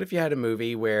like, what if you had a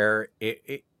movie where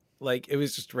like it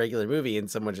was just a regular movie and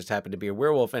someone just happened to be a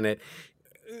werewolf in it.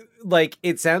 Like,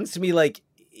 it sounds to me like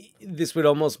this would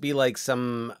almost be like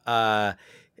some,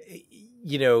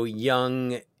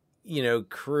 young,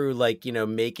 crew, like,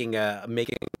 making a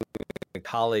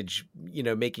college,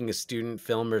 making a student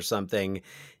film or something.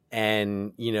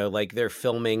 And, like they're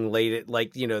filming late at,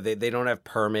 like, they don't have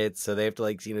permits. So they have to,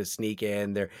 like, sneak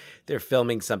in. They're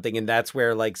filming something. And that's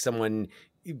where, like, someone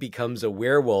becomes a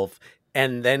werewolf.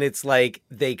 And then it's like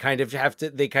they kind of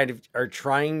are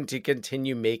trying to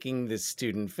continue making this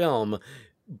student film.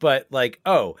 But, like,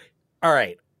 oh, all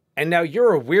right. And now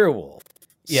you're a werewolf.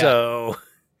 Yeah. So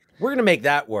we're going to make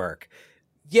that work.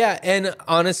 Yeah. And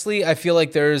honestly, I feel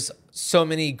like there's so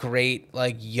many great,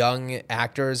 like, young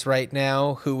actors right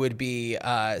now who would be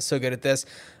so good at this.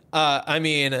 I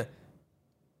mean,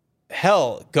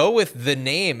 hell, go with the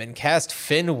name and cast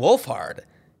Finn Wolfhard.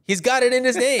 He's got it in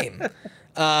his name.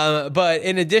 But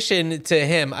in addition to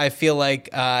him, I feel like,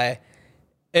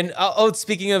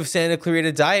 speaking of Santa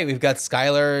Clarita Diet, we've got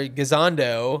Skylar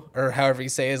Gisondo, or however you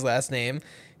say his last name,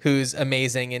 who's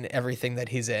amazing in everything that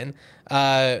he's in.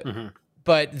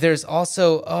 But there's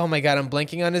also, oh my God, I'm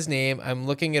blanking on his name. I'm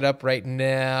looking it up right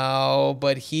now.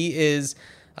 But he's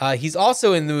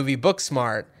also in the movie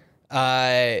Booksmart.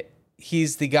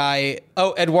 He's the guy,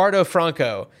 Eduardo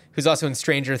Franco, who's also in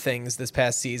Stranger Things this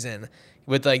past season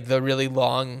with, like, the really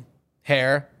long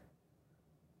hair.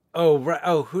 Oh, right.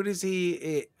 Oh, who does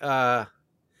he? Okay.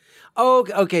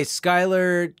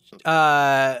 Skylar.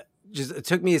 Just it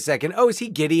took me a second. Oh, is he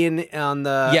Gideon on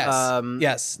the?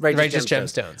 Yes. Righteous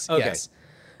Gemstones. Okay. Yes.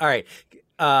 All right.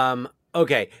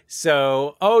 Okay.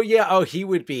 So, he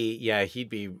would be. Yeah, he'd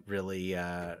be really,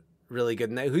 really good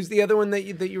in that. Who's the other one that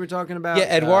you were talking about?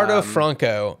 Yeah, Eduardo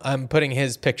Franco. I'm putting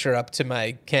his picture up to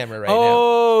my camera right now.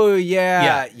 Oh,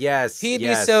 yeah. Yes. He'd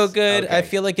be so good. Okay. I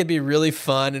feel like it'd be really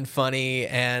fun and funny,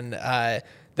 and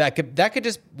that could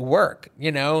just work.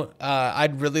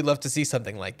 I'd really love to see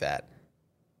something like that.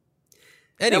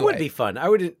 Anyway. That would be fun. I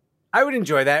would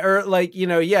enjoy that. Or, like,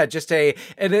 and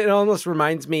it almost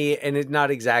reminds me, and it's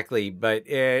not exactly, but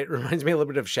it reminds me a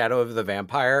little bit of Shadow of the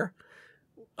Vampire.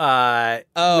 About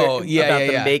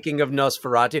the making of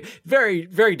Nosferatu. Very,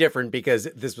 very different, because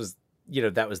this was,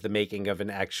 that was the making of an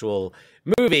actual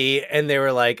movie. And they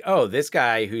were like, oh, this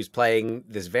guy who's playing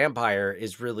this vampire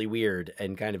is really weird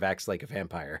and kind of acts like a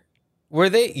vampire. Were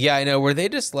they? Yeah, I know. Were they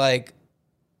just like,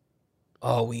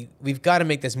 oh, we've got to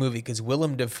make this movie because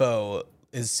Willem Dafoe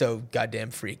is so goddamn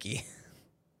freaky?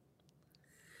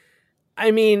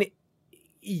 I mean,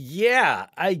 yeah,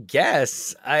 I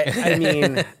guess. I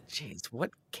mean, jeez, what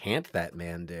can't that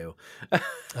man do?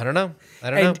 I don't know.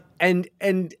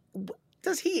 And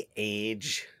does he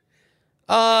age?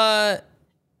 Yeah,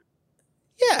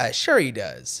 sure he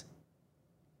does.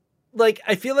 Like,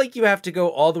 I feel like you have to go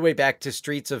all the way back to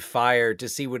Streets of Fire to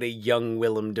see what a young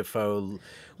Willem Dafoe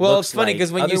Well, looks it's funny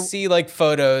because like. when you see, like,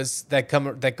 photos that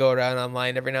go around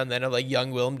online every now and then of, like,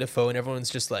 young Willem Dafoe, and everyone's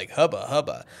just like,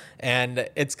 hubba. And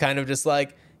it's kind of just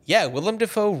like, yeah, Willem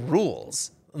Dafoe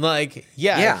rules. Like,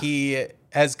 yeah, he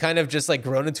has kind of just, like,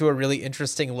 grown into a really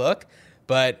interesting look,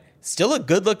 but still a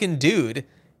good-looking dude.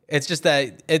 It's just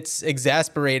that it's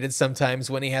exasperated sometimes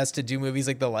when he has to do movies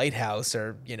like The Lighthouse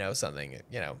or, something,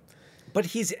 But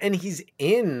he's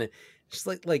in just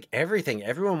like everything.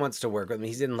 Everyone wants to work with him.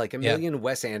 He's in like a million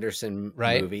Wes Anderson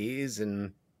movies,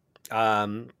 and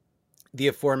the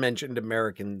aforementioned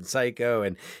American Psycho.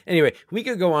 And anyway, we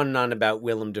could go on and on about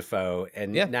Willem Dafoe,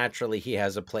 and naturally he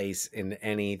has a place in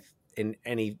any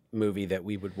movie that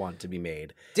we would want to be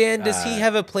made. Dan, does he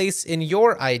have a place in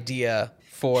your idea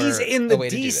for? He's in the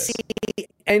DC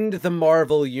and the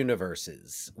Marvel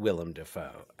universes, Willem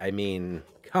Dafoe. I mean,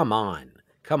 come on.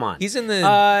 He's in the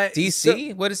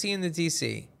DC? What is he in the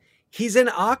DC? He's in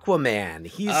Aquaman.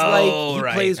 He's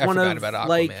plays one of about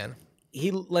like Aquaman.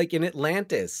 He like in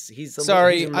Atlantis. He's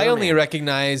I only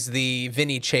recognize the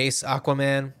Vinny Chase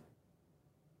Aquaman.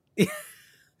 Well,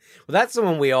 that's the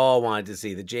one we all wanted to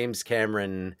see. The James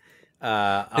Cameron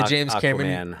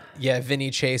Cameron,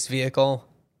 Vinny Chase vehicle.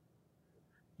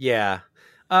 Yeah.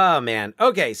 Oh, man.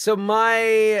 Okay, so do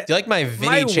you like my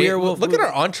Vinny Chase? Look at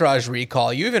our Entourage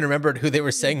recall. You even remembered who they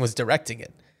were saying was directing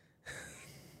it.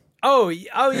 Oh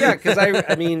yeah, because I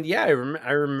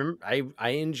remember. I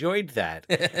enjoyed that.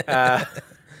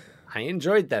 I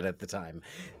enjoyed that at the time.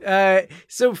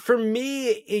 So for me,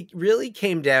 it really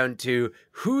came down to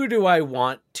who do I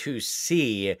want to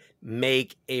see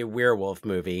make a werewolf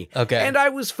movie? Okay, and I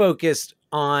was focused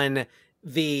on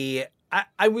the.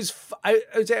 I was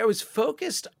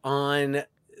focused on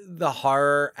the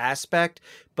horror aspect,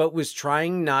 but was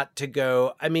trying not to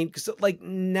go. I mean, 'cause, like,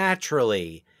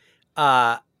 naturally,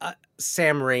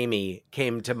 Sam Raimi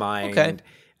came to mind.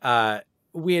 Okay.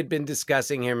 We had been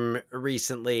discussing him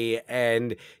recently,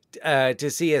 and to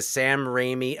see a Sam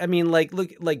Raimi, I mean,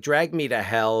 look, Drag Me to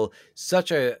Hell,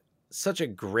 such a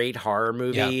great horror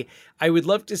movie. I would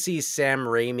love to see Sam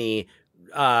Raimi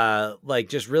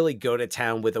just really go to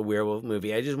town with a werewolf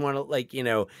movie. I just want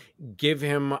to give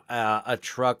him a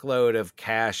truckload of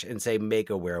cash and say, make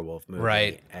a werewolf movie.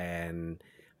 Right. And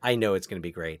I know it's going to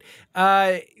be great.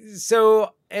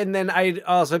 And then I'd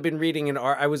also been reading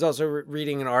I was also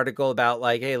reading an article about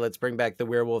hey, let's bring back the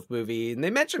werewolf movie. And they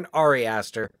mentioned Ari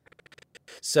Aster.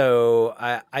 So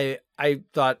I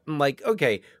thought,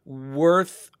 okay,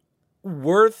 worth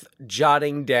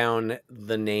jotting down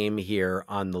the name here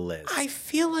on the list. I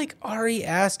feel like Ari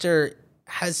Aster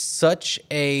has such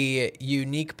a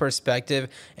unique perspective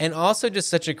and also just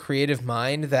such a creative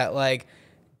mind that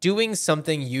doing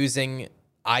something using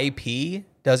IP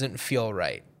doesn't feel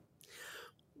right.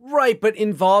 Right, but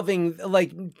involving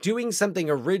doing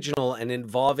something original and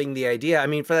involving the idea. I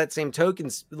mean, for that same token,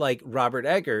 Robert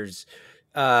Eggers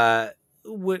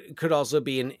could also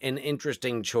be an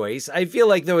interesting choice. I feel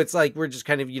though it's we're just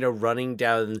kind of running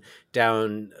down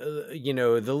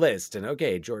the list, and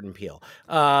okay, Jordan Peele.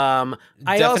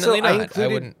 Definitely not. I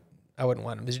wouldn't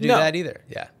want him to do that either.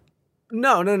 Yeah.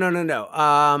 No.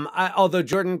 Although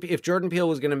if Jordan Peele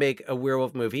was going to make a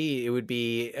werewolf movie, it would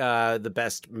be the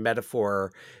best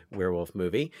metaphor werewolf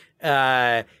movie.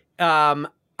 I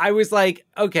was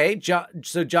okay,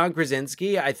 so John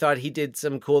Krasinski, I thought he did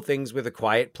some cool things with A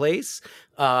Quiet Place.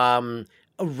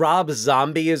 Rob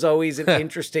Zombie is always an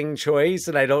interesting choice,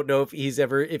 and I don't know if he's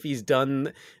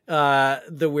done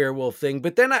the werewolf thing.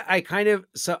 But then I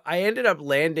ended up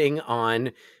landing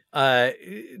on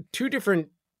two different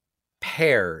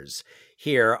pairs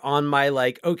here on my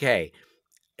okay,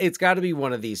 it's got to be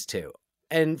one of these two.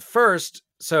 And first,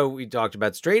 so we talked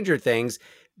about Stranger Things,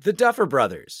 the Duffer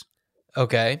Brothers.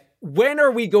 Okay. When are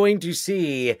we going to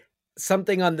see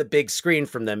something on the big screen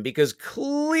from them? Because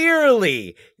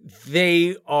clearly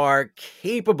they are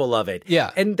capable of it. Yeah.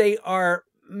 And they are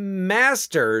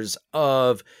masters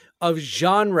of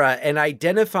genre and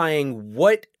identifying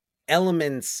what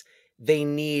elements they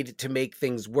need to make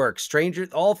things work.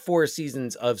 All 4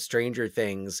 seasons of Stranger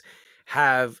Things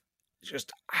have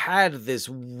just had this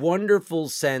wonderful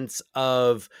sense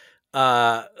of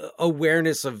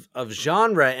awareness of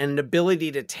genre and an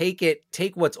ability to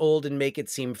take what's old and make it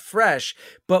seem fresh.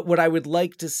 But what I would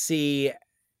like to see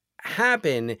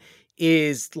happen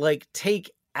is take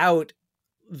out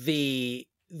the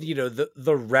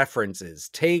references,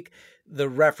 take the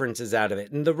references out of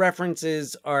it. And the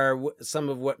references are some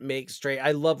of what makes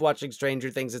I love watching Stranger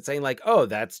Things and saying oh,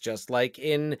 that's just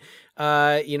in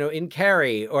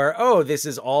Carrie, or, oh, this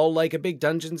is all a big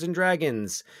Dungeons and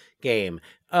Dragons game.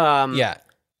 Yeah.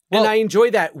 Well, and I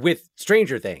enjoy that with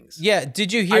Stranger Things. Yeah.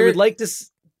 Did you hear? I would like to.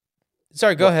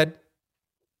 Sorry, go ahead.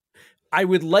 I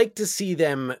would like to see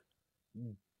them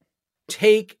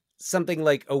take something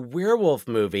like a werewolf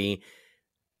movie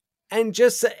and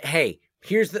just say, hey,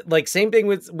 here's the same thing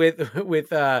with Sam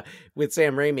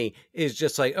Raimi is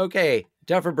just okay,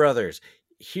 Duffer Brothers,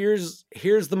 here's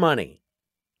the money.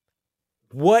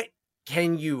 What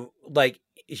can you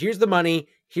here's the money,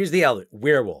 here's the element.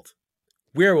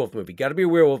 Werewolf movie. Got to be a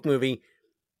werewolf movie.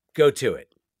 Go to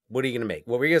it. What are you going to make?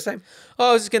 What were you going to say?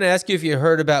 Oh, I was just going to ask you if you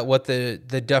heard about what the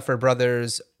Duffer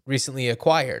Brothers recently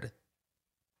acquired.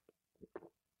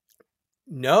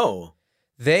 No.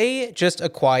 They just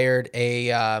acquired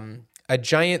a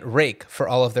giant rake for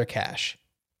all of their cash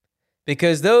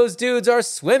because those dudes are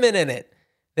swimming in it.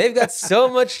 They've got so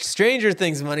much Stranger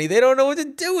Things money, they don't know what to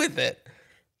do with it.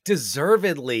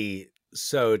 Deservedly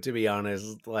so, to be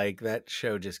honest. That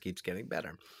show just keeps getting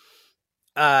better,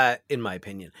 in my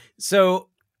opinion. So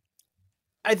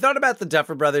I thought about the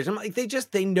Duffer Brothers. I'm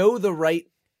they know the right,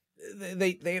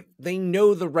 they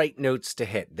know the right notes to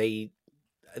hit. They've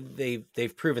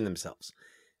proven themselves.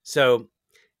 So,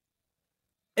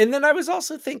 and then I was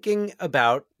also thinking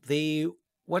about the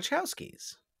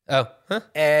Wachowskis. Oh, huh?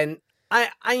 And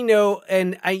I know,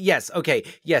 and yes,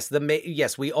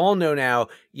 we all know now.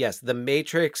 Yes, The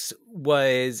Matrix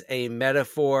was a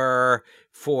metaphor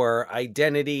for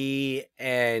identity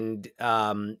and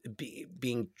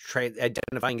being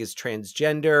identifying as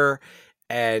transgender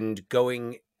and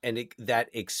going and that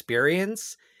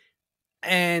experience,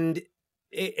 and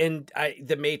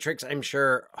The Matrix, I'm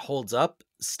sure, holds up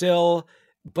still,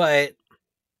 but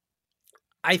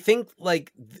I think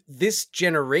this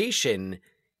generation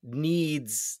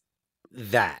needs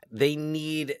that. They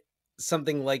need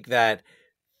something like that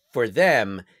for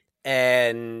them.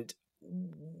 And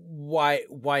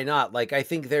why not? Like, I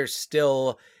think there's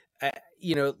still,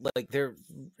 like they're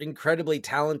incredibly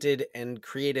talented and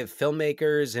creative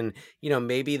filmmakers, and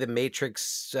maybe the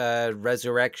Matrix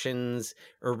Resurrections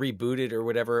or rebooted or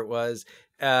whatever it was.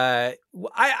 I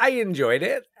enjoyed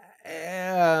it.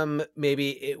 Maybe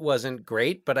it wasn't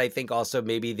great, but I think also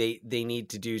maybe they need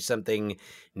to do something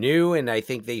new, and I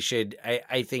think they should.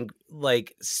 I think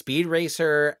like Speed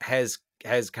Racer has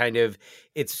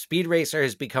Speed Racer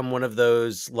has become one of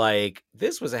those, like,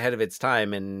 this was ahead of its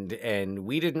time, and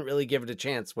we didn't really give it a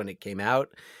chance when it came out.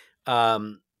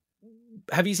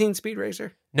 Have you seen Speed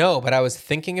Racer? No, but I was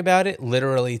thinking about it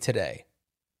literally today.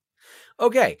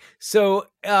 Okay, so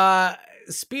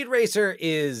Speed Racer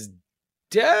is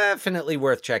definitely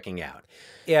worth checking out.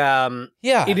 Yeah,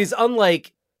 it is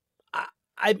unlike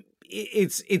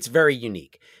it's very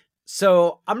unique.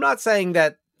 So I'm not saying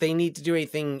that they need to do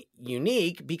anything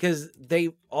unique, because they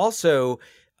also,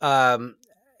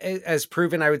 as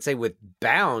proven, I would say, with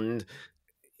Bound,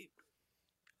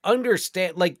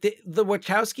 understand, like, the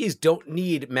Wachowskis don't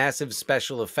need massive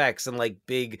special effects and like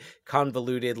big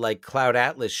convoluted like Cloud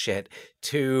Atlas shit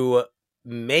to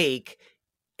make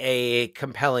a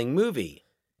compelling movie.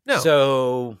 No.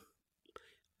 So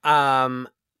I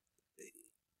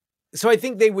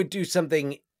think they would do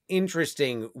something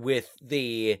interesting with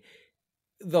the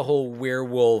whole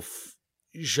werewolf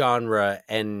genre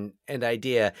and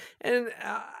idea. And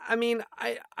I mean,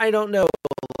 I don't know,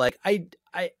 like, I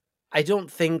don't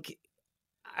think,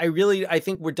 I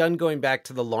think we're done going back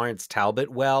to the Lawrence Talbot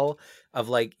well of,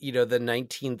 like, the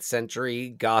 19th century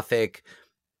Gothic,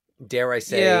 dare I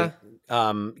say,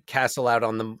 castle out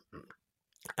on the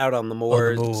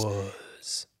moors.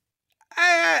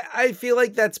 I feel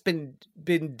like that's been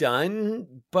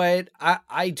done, but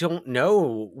I don't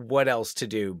know what else to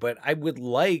do. But I would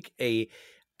like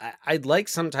I'd like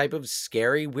some type of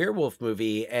scary werewolf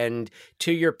movie. And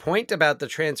to your point about the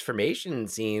transformation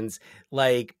scenes,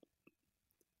 like,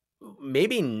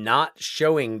 maybe not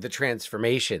showing the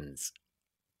transformations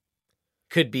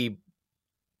could be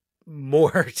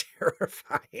more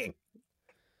terrifying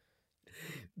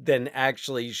than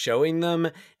actually showing them,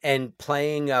 and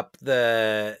playing up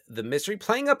the mystery,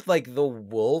 playing up like the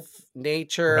wolf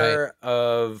nature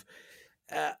of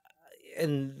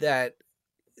and that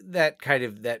kind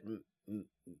of that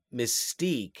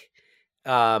mystique.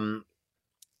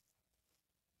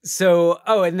 So,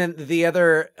 and then the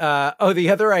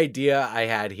other idea I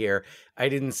had here, I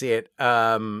didn't see it.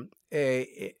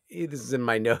 This is in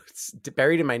my notes,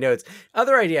 buried in my notes.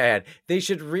 Other idea I had, they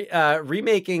should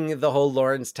remaking the whole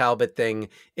Lawrence Talbot thing,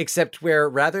 except where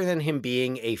rather than him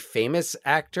being a famous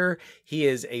actor, he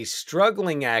is a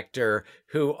struggling actor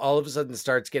who all of a sudden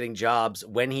starts getting jobs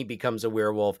when he becomes a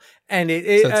werewolf. And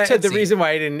the reason why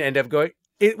I didn't end up going,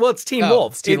 it's Teen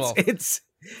Wolf. It's Teen Wolf.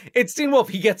 It's Teen Wolf.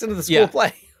 He gets into the school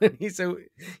play. He's a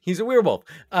werewolf.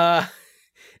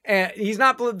 And he's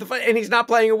not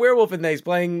playing a werewolf in that. He's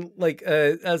playing like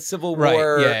a Civil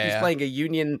War. He's playing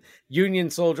a Union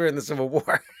soldier in the Civil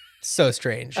War. So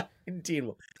strange. In Teen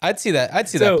Wolf. I'd see that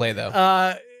play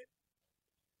though.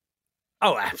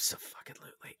 Oh,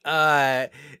 absolutely.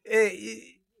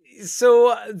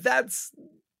 So that's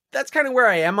kind of where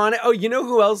I am on it. Oh, you know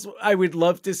who else I would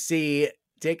love to see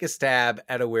take a stab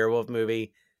at a werewolf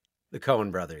movie? The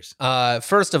Coen brothers.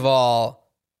 First of all,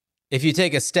 if you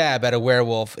take a stab at a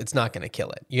werewolf, it's not going to kill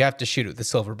it. You have to shoot it with a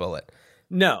silver bullet.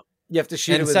 No, you have to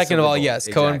shoot it with a silver bullet. And second of all, yes,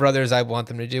 exactly. Coen brothers, I want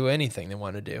them to do anything they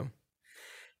want to do.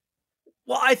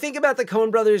 Well, I think about the Coen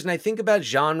brothers, and I think about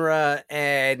genre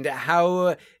and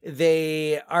how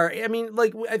they are. I mean,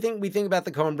 like, I think we think about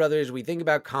the Coen brothers, we think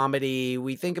about comedy,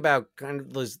 we think about kind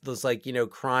of those like,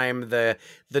 crime, the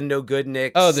No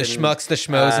Goodniks. Oh, the schmucks, the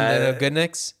schmoes, and the No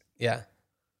Goodniks. Yeah.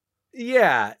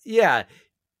 Yeah.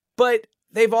 But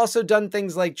they've also done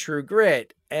things like True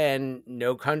Grit and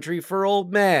No Country for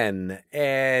Old Men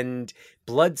and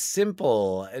Blood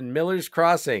Simple and Miller's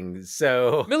Crossing.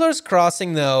 So Miller's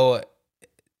Crossing, though,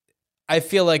 I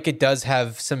feel like it does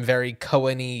have some very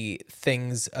Coen-y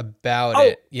things about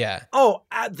it. Yeah. Oh,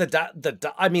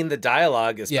 the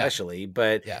dialogue especially,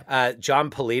 but John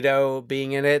Polito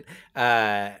being in it.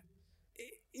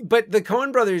 But the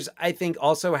Coen brothers, I think,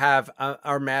 also have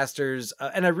our masters.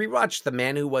 And I rewatched The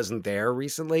Man Who Wasn't There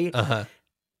recently,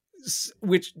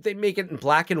 which they make it in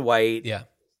black and white. Yeah,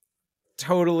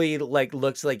 totally like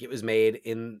looks like it was made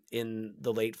in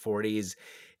the late 40s.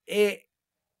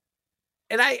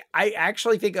 And I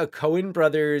actually think a Coen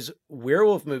brothers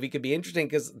werewolf movie could be interesting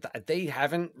because they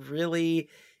haven't really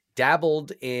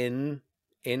dabbled in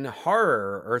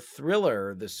horror or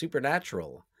thriller, the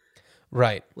supernatural.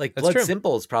 Right. Like Blood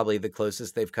Simple is probably the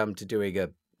closest they've come to doing a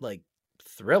like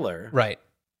thriller. Right.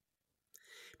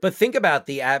 But think about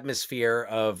the atmosphere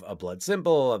of A Blood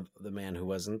Simple, of The Man Who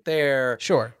Wasn't There.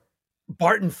 Sure.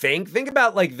 Barton Fink. Think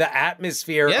about like the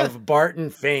atmosphere Yeah. of Barton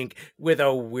Fink with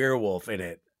a werewolf in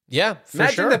it. Yeah, for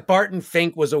Imagine sure. that Barton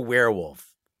Fink was a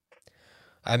werewolf.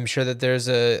 I'm sure that there's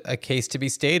a case to be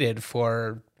stated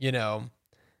for,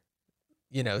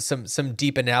 some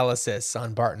deep analysis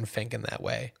on Barton Fink in that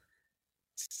way.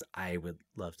 I would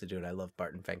love to do it. I love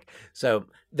Barton Fink. So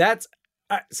that's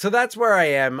where I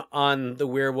am on the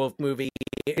werewolf movie.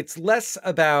 It's less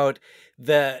about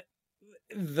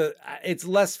it's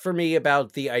less for me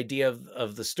about the idea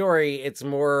of the story. It's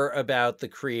more about the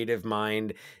creative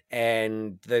mind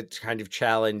and the kind of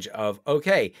challenge of,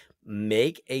 okay,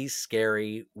 make a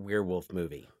scary werewolf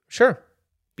movie. Sure.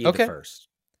 Be the first.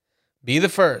 Be the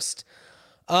first.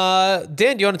 Dan,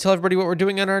 do you want to tell everybody what we're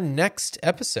doing on our next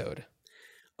episode?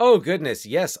 Oh, goodness.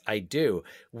 Yes, I do.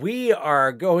 We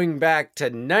are going back to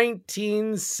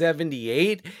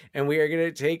 1978, and we are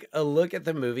going to take a look at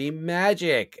the movie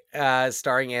Magic,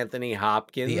 starring Anthony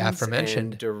Hopkins. The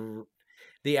aforementioned.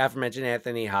 The aforementioned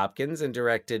Anthony Hopkins, and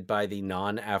directed by the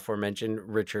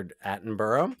non-aforementioned Richard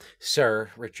Attenborough,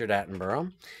 Sir Richard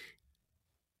Attenborough.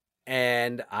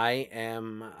 And I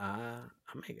am...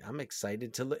 I'm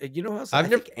excited to look. You know who else? I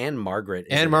think Anne Margaret.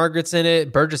 Anne Margaret's in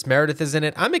it. Burgess Meredith is in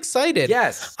it. I'm excited.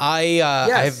 Yes.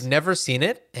 I've never seen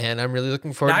it, and I'm really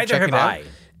looking forward to checking it out.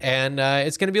 And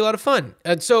it's going to be a lot of fun.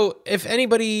 And so if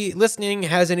anybody listening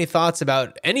has any thoughts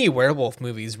about any werewolf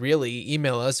movies, really,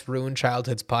 email us,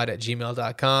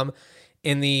 ruinchildhoodspod@gmail.com.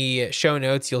 In the show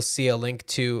notes, you'll see a link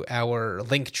to our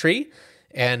link tree,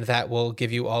 and that will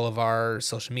give you all of our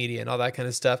social media and all that kind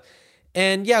of stuff.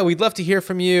 And yeah, we'd love to hear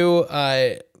from you.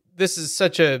 This is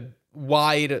such a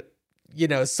wide,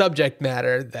 subject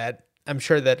matter that I'm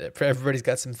sure that everybody's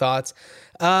got some thoughts.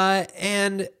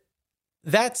 And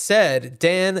that said,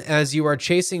 Dan, as you are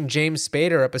chasing James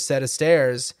Spader up a set of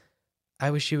stairs, I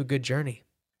wish you a good journey.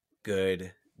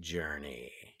 Good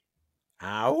journey.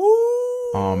 Ow!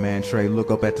 Oh man, Trey,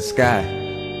 look up at the sky.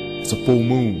 It's a full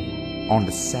moon on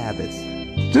the Sabbath.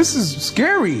 This is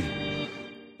scary.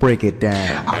 Break it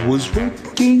down. I was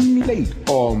working late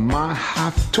on my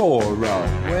Haftorah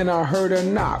when I heard a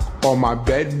knock on my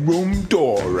bedroom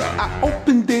door. I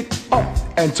opened it up,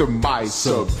 and to my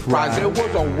surprise, there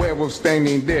was a werewolf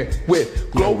standing there with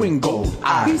glowing gold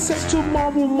eyes. He says,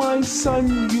 tomorrow, my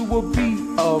son, you will be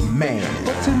a man.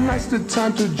 But tonight's the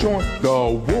time to join the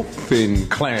Wolfen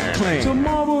clan.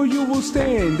 Tomorrow you will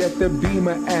stand at the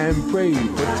beamer and pray.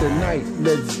 But tonight,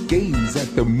 let's gaze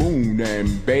at the moon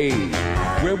and bathe.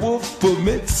 Werewolf bar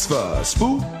mitzvah,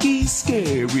 spooky,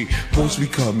 scary. Boys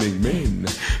becoming men,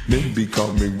 men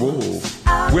becoming wolves.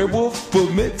 Werewolf bar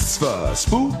mitzvah,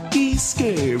 spooky,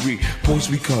 scary. Boys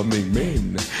becoming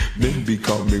men, men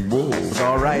becoming wolves.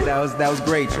 All right, that was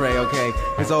great, Trey. Okay,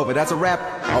 it's over. That's a wrap.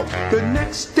 Oh. The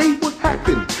next day, what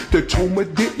happened? The Toma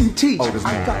didn't teach.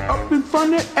 I got up in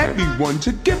front of everyone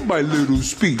to give my little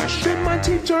speech. Then my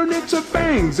teeth turned into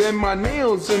fangs and my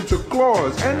nails into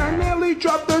claws, and I nearly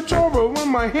dropped the Torah when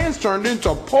my hands turned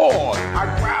into paws. I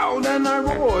growled and I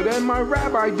roared, and my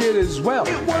rabbi did as well.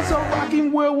 It was a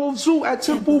rocking werewolf zoo at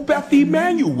Temple Beth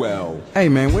Emmanuel. Hey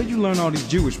man, where'd you learn all these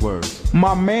Jewish words?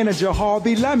 My manager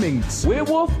Harvey Lemmings.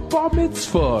 Werewolf bar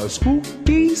mitzvah,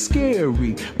 spooky,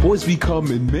 scary. Boys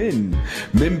becoming men,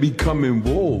 men becoming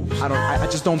wolves. I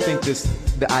just don't think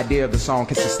the idea of the song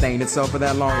can sustain itself for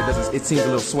that long. It seems a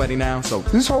little sweaty now. So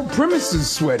this whole premise is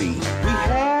sweaty. We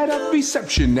had a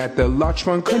reception at the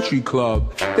Larchmont Country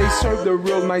Club. They served a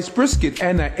real nice brisket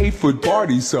and an 8-foot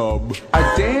party sub.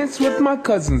 I danced with my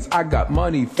cousins. I got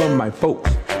money from my folks.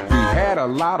 We had a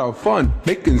lot of fun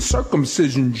making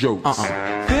circumcision jokes.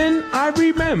 Then I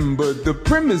remembered the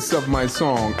premise of my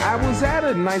song. I was at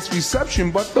a nice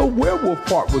reception, but the werewolf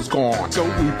part was gone. So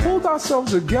we pulled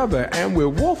ourselves together and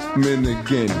we're wolfmen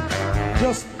again.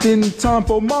 Just in time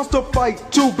for monster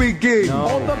fight to begin. No.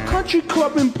 All the country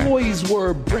club employees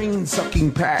were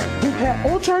brain-sucking pack who had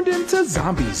all turned into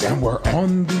zombies and were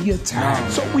on the attack. No.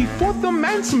 So we fought them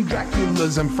and some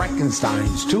Draculas and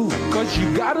Frankensteins too. Cause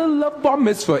you gotta love bar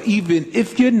mitzvah even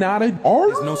if you're not an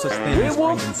art. There's no such thing as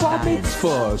werewolf bar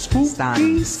mitzvah,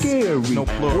 spooky, scary. No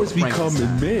boys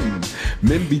becoming men,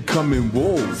 men becoming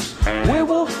wolves.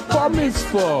 Werewolf bar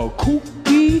mitzvah,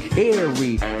 kooky,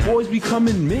 hairy. Boys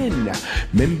becoming men,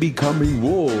 men becoming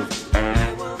wolves.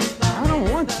 I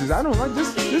don't want this. I don't like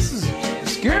this. This is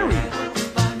scary.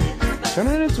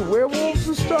 Turning into werewolves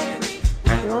and stuff,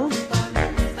 you know?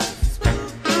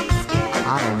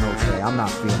 I don't know, Trey. I'm not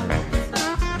feeling it.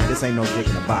 This ain't no dick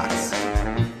in a box.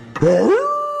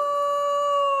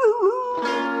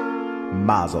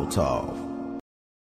 Mazel tov.